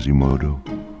learn, Quasimodo?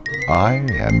 I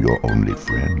am your only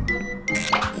friend.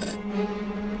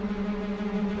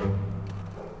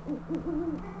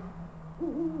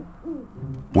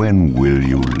 When will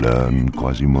you learn,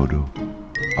 Quasimodo?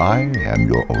 I am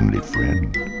your only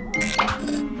friend.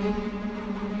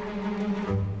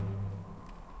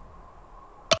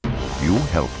 You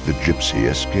helped the gypsy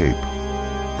escape,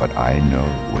 but I know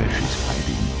where she's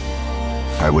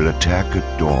hiding. I will attack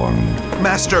at dawn.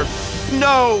 Master,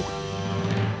 no!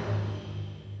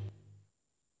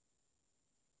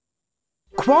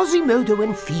 Quasimodo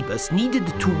and Phoebus needed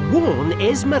to warn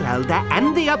Esmeralda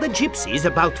and the other gypsies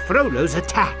about Frollo's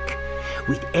attack.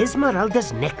 With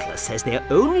Esmeralda's necklace as their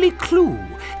only clue,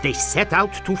 they set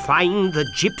out to find the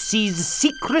gypsies'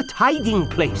 secret hiding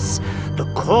place,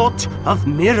 the Court of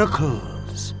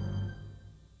Miracles.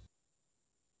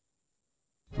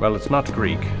 Well, it's not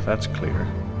Greek, that's clear.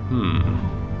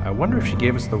 I wonder if she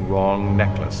gave us the wrong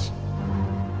necklace.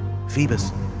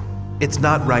 Phoebus, it's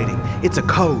not writing, it's a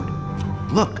code.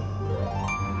 Look.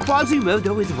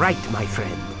 Quasimodo is right, my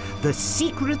friend. The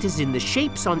secret is in the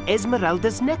shapes on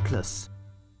Esmeralda's necklace.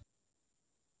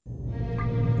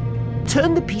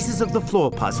 Turn the pieces of the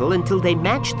floor puzzle until they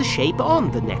match the shape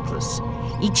on the necklace.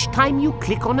 Each time you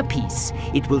click on a piece,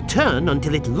 it will turn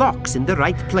until it locks in the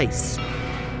right place.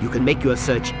 You can make your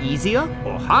search easier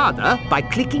or harder by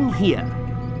clicking here.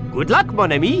 Good luck,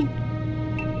 mon ami!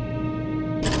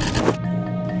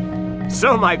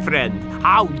 So, my friend,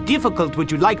 how difficult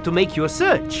would you like to make your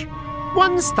search?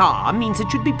 1 star means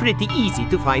it should be pretty easy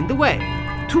to find the way.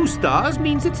 2 stars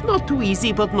means it's not too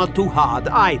easy but not too hard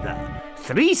either.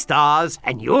 3 stars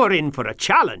and you're in for a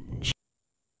challenge.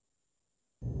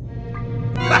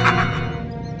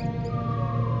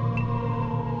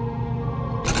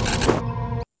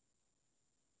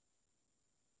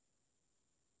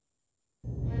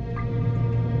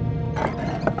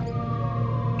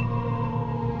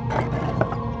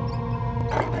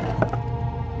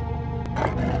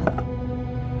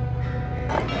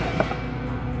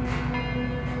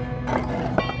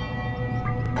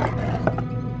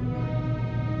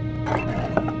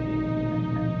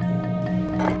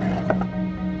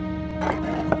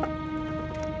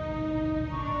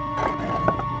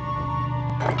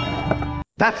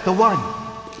 That's the one.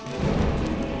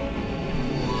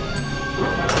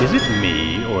 Is it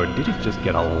me, or did it just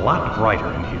get a lot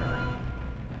brighter in here?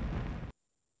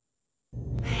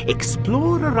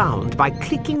 Explore around by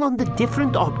clicking on the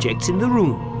different objects in the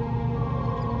room.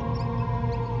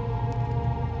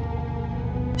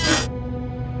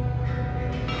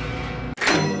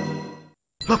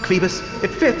 Look, Phoebus, it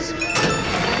fits.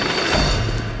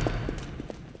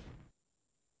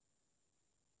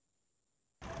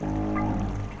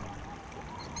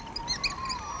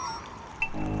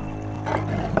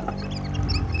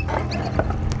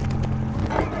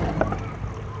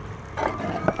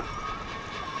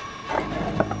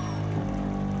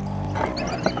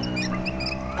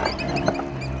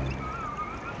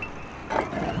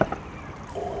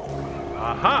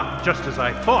 Aha! Just as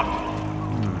I thought.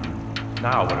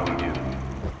 Now what do we do?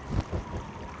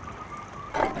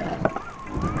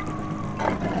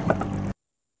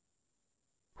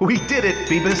 We did it,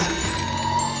 Phoebus.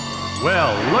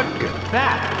 Well, look at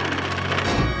that!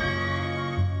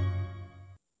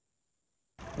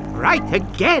 Right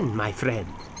again, my friend.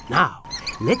 Now,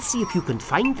 let's see if you can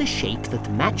find the shape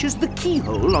that matches the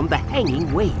keyhole on the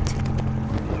hanging weight.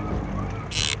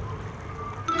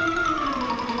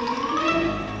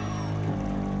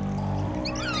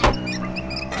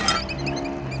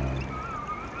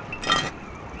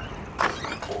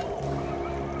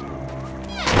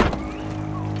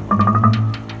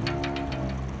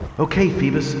 Okay,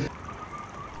 Phoebus.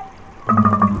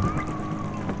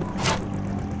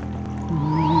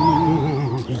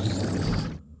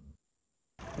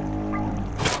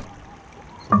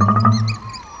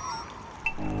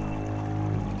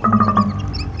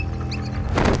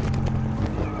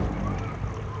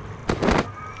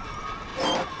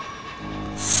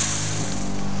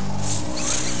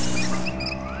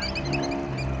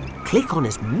 Click on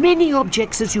as many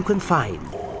objects as you can find.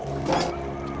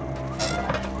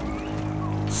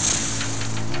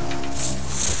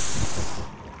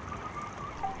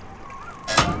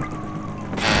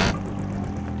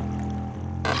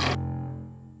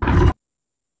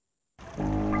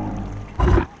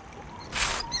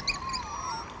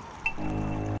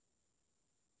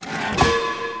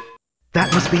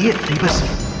 That must be it, Phoebus.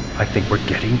 I think we're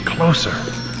getting closer.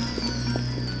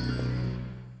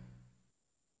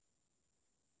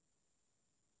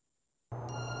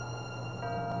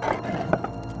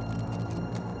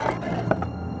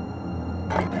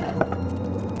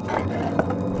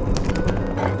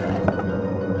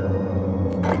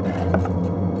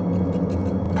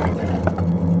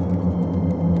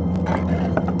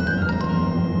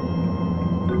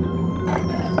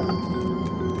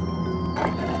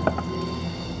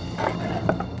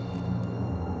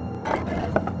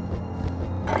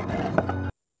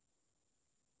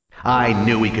 I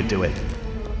knew we could do it.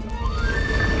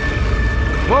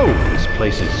 Whoa, this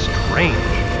place is strange.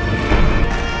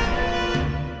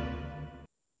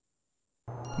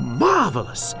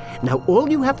 Marvelous! Now all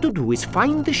you have to do is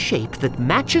find the shape that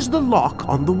matches the lock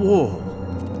on the wall.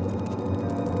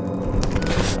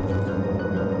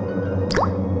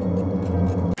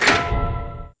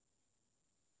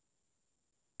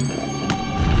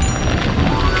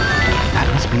 That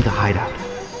must be the hideout.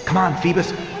 Come on,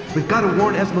 Phoebus. We've got to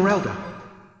warn Esmeralda.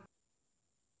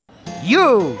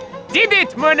 You did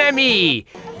it, mon ami!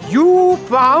 You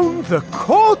found the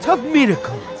Court of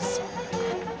Miracles.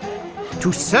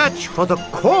 To search for the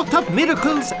Court of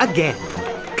Miracles again,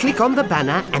 click on the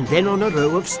banner and then on a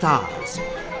row of stars.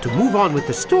 To move on with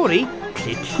the story,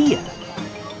 click here.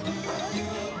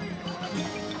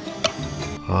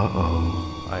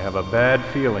 Uh-oh. I have a bad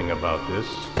feeling about this.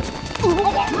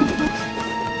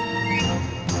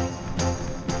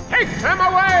 Take them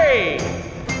away!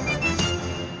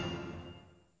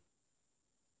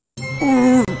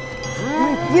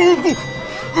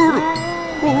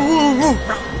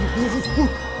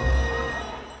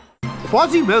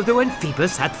 Quasimodo and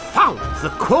Phoebus had found the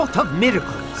Court of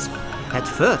Miracles. At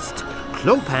first,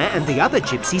 Clopin and the other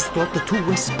gypsies thought the two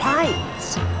were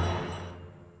spies.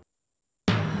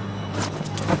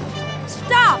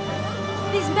 Stop!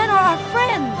 These men are our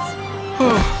friends!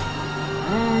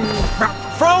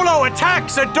 Frollo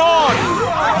attacks at dawn!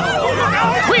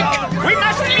 Quick! We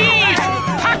must leave!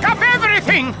 Pack up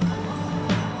everything!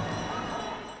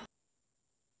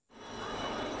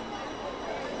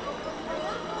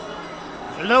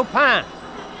 Clopin,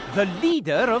 the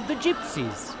leader of the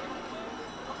gypsies.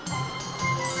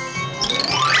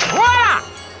 Voila!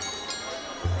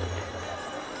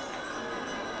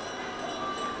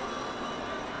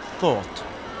 Thought.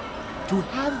 To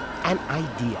have an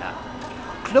idea.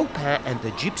 Clopin and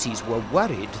the gypsies were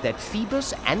worried that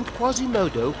Phoebus and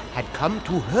Quasimodo had come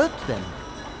to hurt them.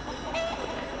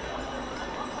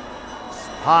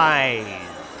 Spies.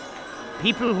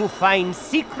 People who find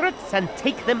secrets and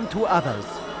take them to others.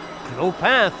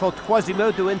 Clopin thought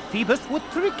Quasimodo and Phoebus would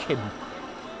trick him.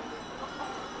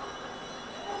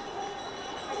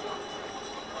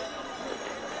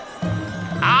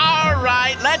 All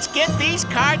right, let's get these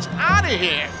carts out of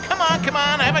here. Come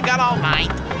on, I haven't got all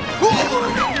night.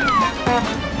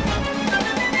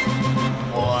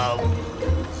 Whoa.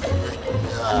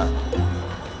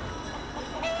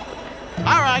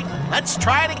 All right, let's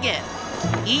try it again.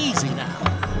 Easy now.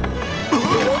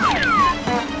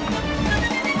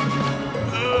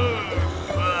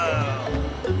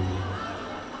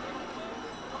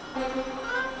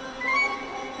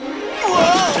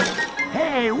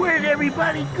 Hey, where'd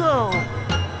everybody go?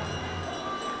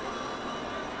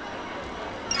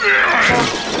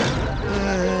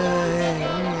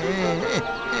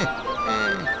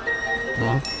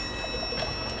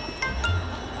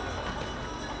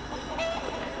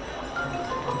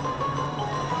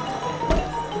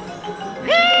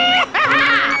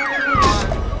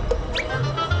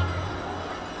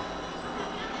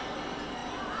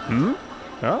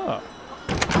 Ah.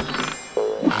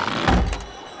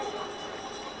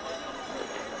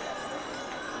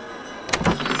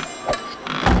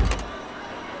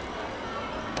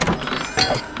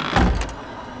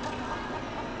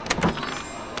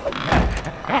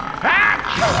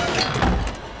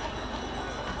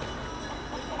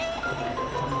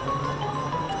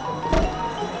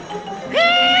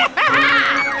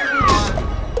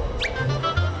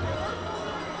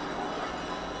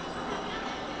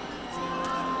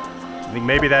 I think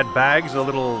maybe that bag's a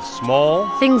little small.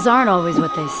 Things aren't always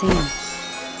what they seem.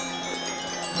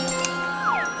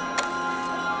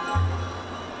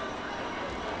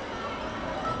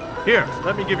 Here,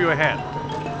 let me give you a hand.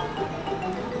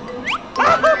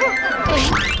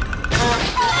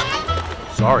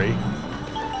 Sorry.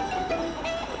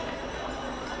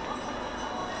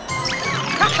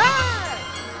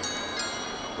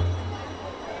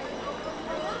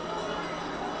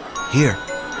 Here,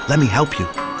 let me help you.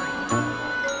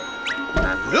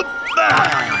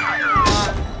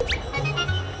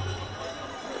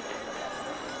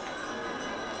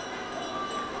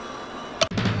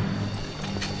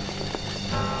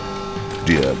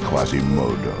 Dear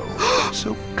Quasimodo,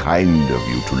 so kind of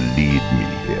you to lead me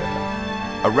here.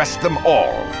 Arrest them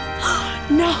all.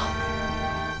 No!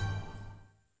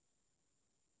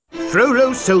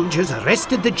 Frollo's soldiers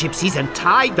arrested the gypsies and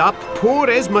tied up poor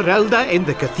Esmeralda in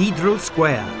the cathedral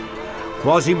square.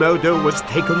 Quasimodo was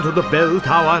taken to the bell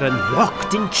tower and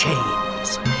locked in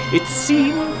chains. It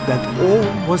seemed that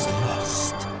all was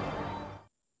lost.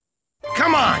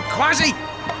 Come on, Quasi!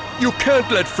 You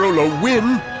can't let Frollo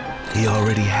win! He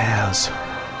already has.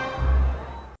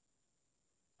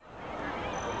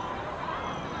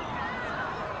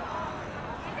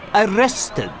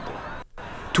 Arrested.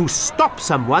 To stop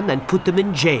someone and put them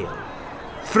in jail.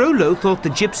 Frollo thought the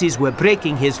gypsies were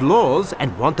breaking his laws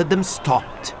and wanted them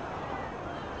stopped.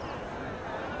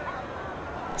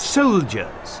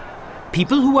 Soldiers.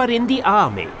 People who are in the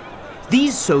army.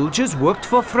 These soldiers worked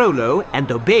for Frollo and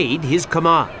obeyed his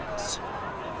commands.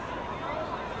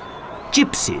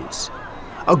 Gypsies.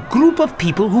 A group of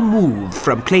people who move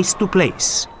from place to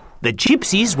place. The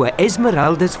gypsies were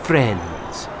Esmeralda's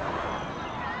friends.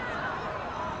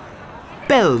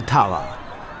 Bell Tower.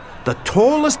 The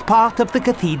tallest part of the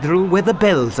cathedral where the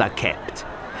bells are kept.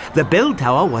 The bell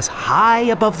tower was high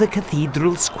above the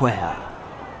cathedral square.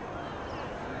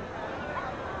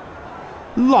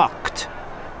 Locked.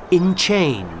 In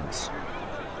chains.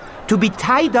 To be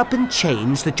tied up in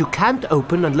chains that you can't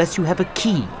open unless you have a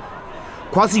key.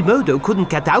 Quasimodo couldn't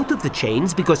get out of the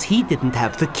chains because he didn't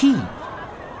have the key.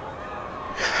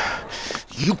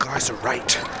 You guys are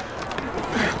right.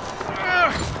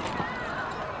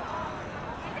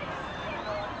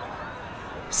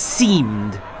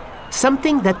 Seemed.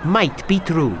 Something that might be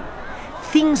true.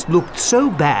 Things looked so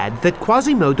bad that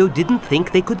Quasimodo didn't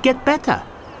think they could get better.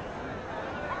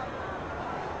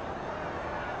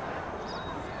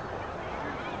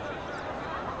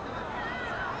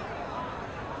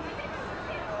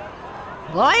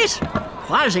 Boys,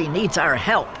 Quasi needs our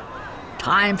help.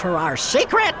 Time for our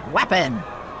secret weapon.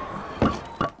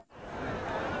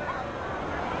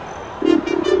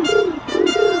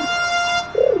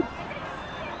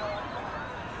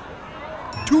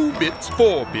 Two bits,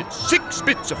 4 bits, 6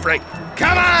 bits of franc.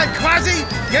 Come on, Quasi!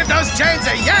 Give those chains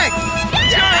a yank!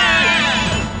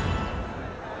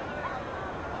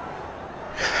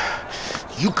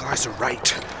 You guys are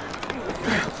right.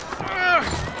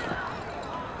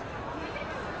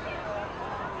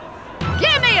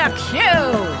 Give me a Q!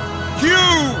 Q!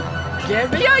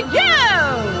 Give me a U!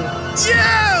 You!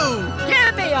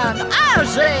 Give me an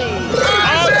Ozzy!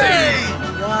 Ozzy!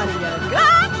 What do you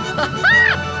got?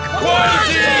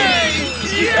 Quasi!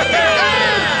 Yeah!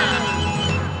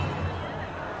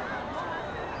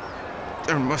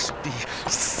 There must be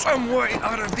some way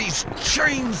out of these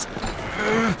chains.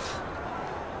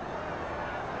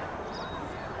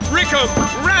 Rick 'em!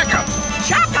 Rack 'em!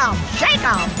 Shock 'em! Shake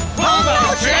 'em! Pull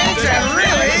those chains and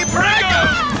really break 'em!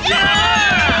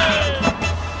 Yeah!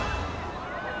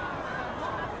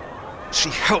 She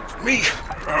helped me.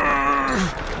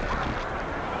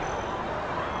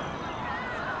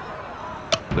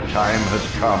 The time has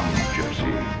come,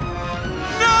 Gypsy.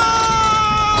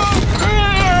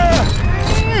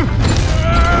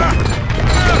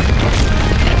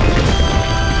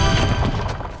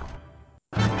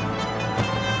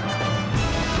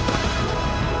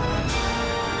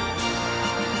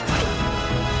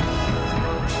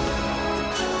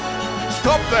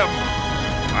 Stop them!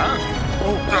 Huh?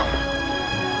 Oh, no.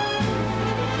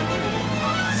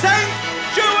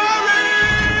 Sanctuary!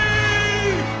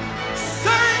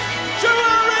 Sanctuary!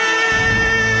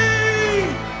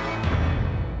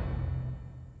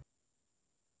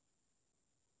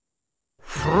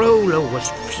 Frollo was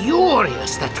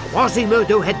furious that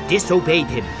Quasimodo had disobeyed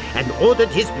him and ordered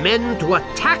his men to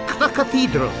attack the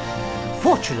cathedral.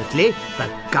 Fortunately, the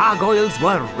gargoyles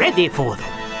were ready for them.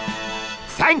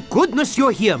 Thank goodness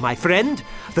you're here, my friend.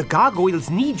 The gargoyles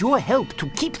need your help to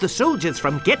keep the soldiers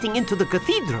from getting into the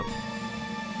cathedral.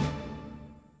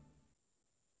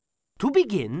 To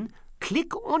begin,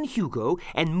 click on Hugo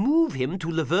and move him to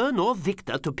Laverne or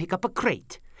Victor to pick up a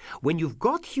crate. When you've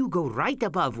got Hugo right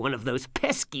above one of those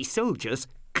pesky soldiers,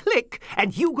 click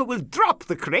and Hugo will drop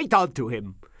the crate onto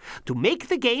him. To make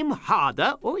the game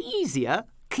harder or easier,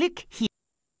 click here.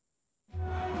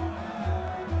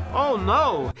 Oh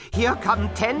no, here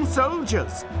come 10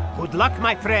 soldiers. Good luck,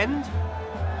 my friend.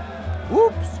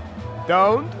 Oops,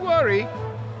 don't worry.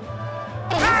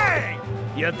 Hey!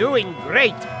 You're doing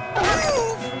great.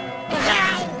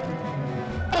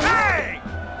 Hey!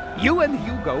 You and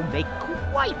Hugo make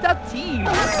quite a team.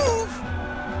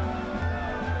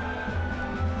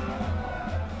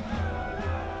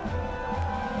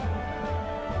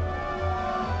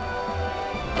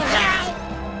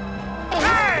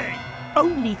 Hey!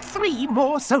 Only 3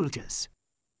 more soldiers.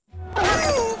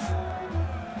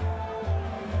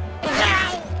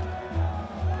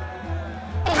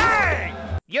 Hey!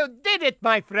 You did it,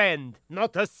 my friend.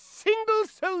 Not a single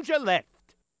soldier left.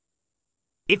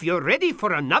 If you're ready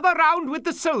for another round with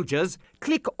the soldiers,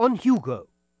 click on Hugo.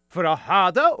 For a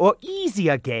harder or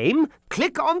easier game,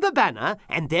 click on the banner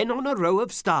and then on a row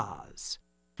of stars.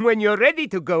 When you're ready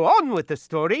to go on with the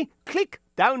story, click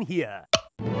down here.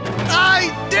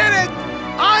 I did it!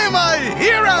 I'm a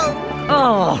hero!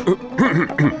 Oh.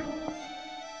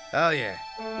 Oh, yeah.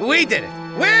 We did it.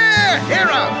 We're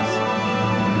heroes!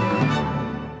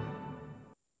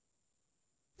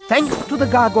 Thanks to the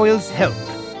gargoyles' help,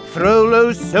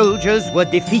 Frollo's soldiers were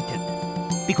defeated.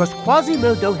 Because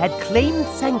Quasimodo had claimed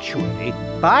sanctuary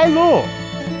by law,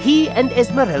 he and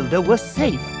Esmeralda were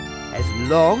safe as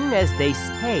long as they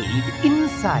stayed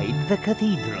inside the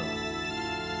cathedral.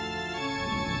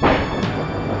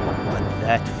 But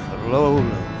that Frollo,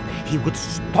 he would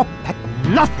stop at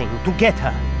nothing to get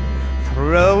her.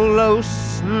 Frollo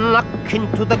snuck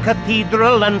into the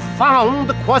cathedral and found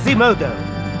Quasimodo.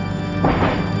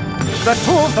 The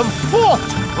two of them fought.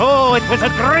 Oh, it was a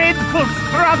dreadful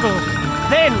struggle.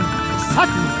 Then,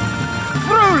 suddenly,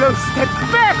 Frollo stepped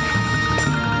back.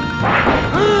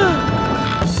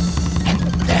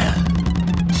 And there.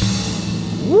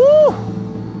 Woo!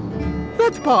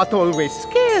 That part always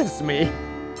scares me.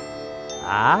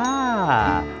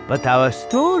 Ah, but our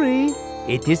story,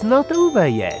 it is not over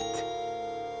yet.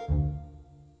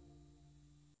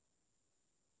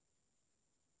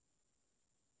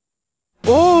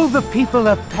 All the people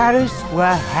of Paris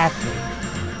were happy.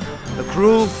 The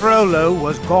cruel Frollo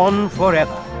was gone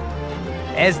forever.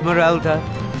 Esmeralda,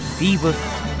 Phoebus,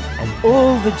 and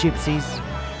all the gypsies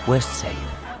were safe.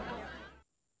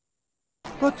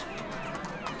 But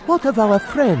what of our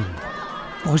friend,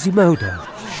 Quasimodo?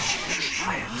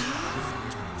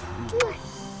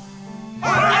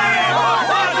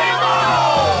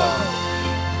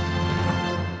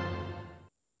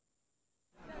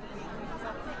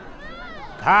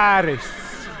 Paris,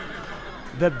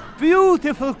 the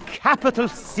beautiful capital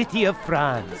city of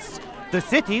France, the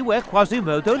city where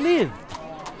Quasimodo lived.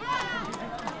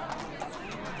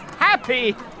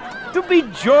 Happy, to be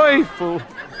joyful,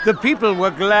 the people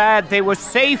were glad they were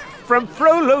safe from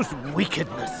Frollo's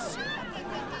wickedness.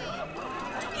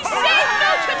 Save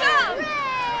Notre Dame!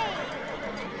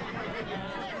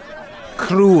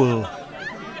 Cruel,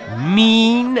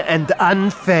 mean and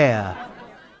unfair.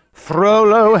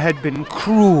 Frollo had been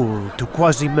cruel to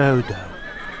Quasimodo.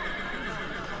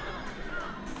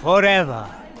 Forever,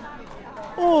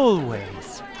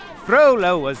 always,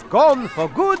 Frollo was gone for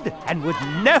good and would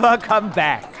never come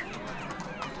back.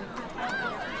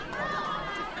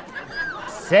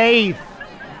 Safe,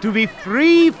 to be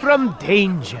free from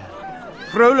danger.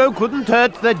 Frollo couldn't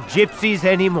hurt the gypsies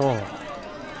anymore.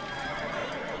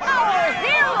 Our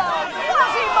hero,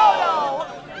 Quasimodo!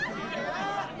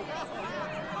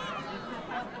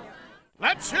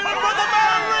 Let's hit him with a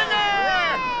bell ringer!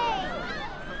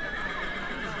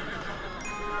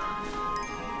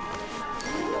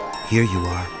 Here you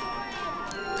are.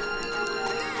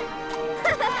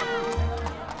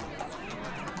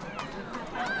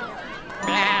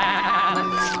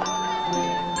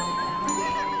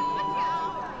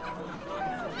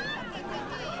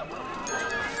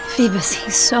 Phoebus,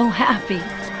 he's so happy.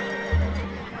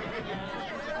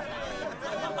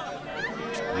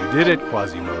 You did it,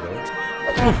 Quasimodo.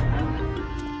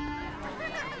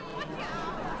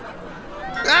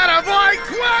 Attaboy,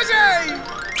 Quasi!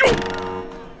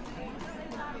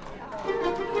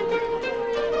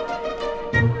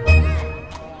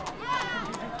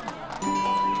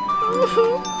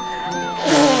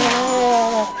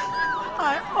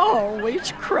 I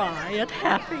always cry at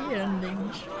happy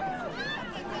endings.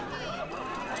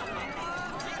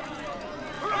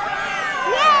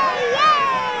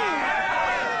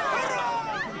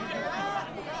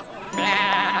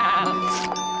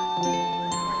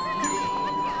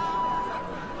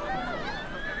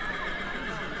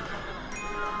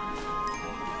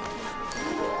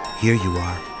 Here you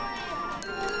are.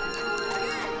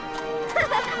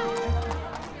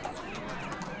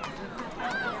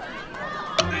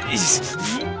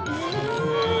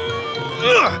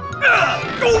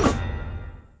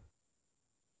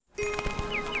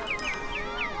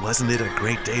 Wasn't it a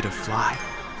great day to fly?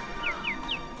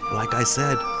 Like I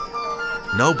said,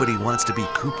 nobody wants to be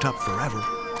cooped up forever.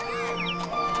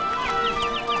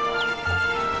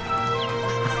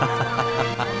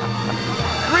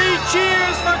 Three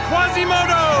cheers for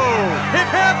Quasimodo!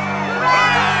 Hip hip!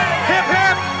 Hip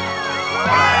hip!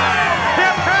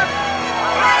 Hip hip!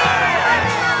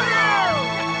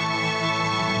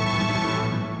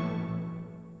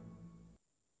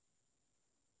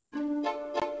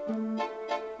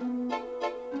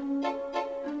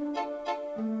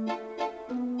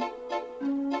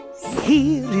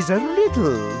 Here is a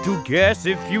riddle to guess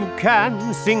if you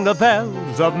can. Sing the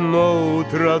bells of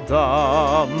Notre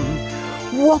Dame.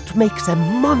 What makes a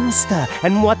monster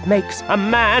and what makes a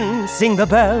man? Sing the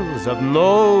bells of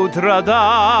Notre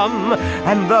Dame.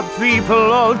 And the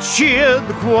people all cheered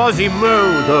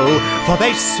Quasimodo, for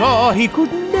they saw he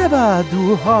could never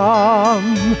do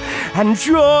harm. And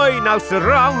joy now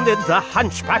surrounded the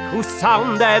hunchback who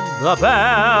sounded the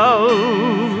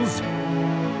bells.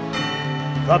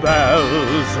 The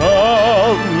bells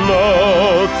of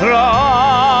Notre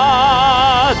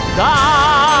Dame.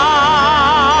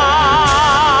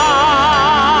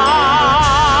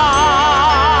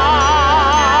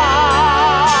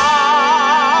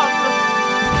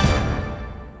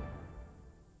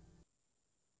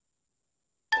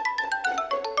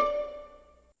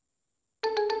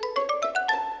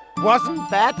 Wasn't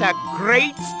that a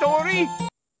great story?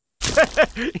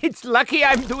 It's lucky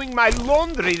I'm doing my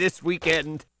laundry this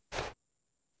weekend.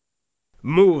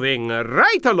 Moving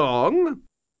right along.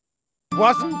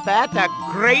 Wasn't that a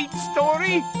great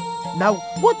story? Now,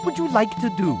 what would you like to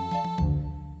do?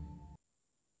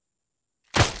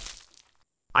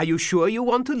 Are you sure you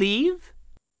want to leave?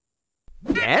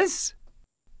 Yes?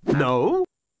 No?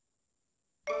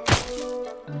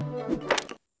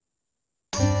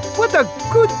 What a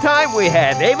good time we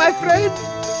had, eh, my friend?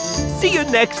 See you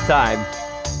next time.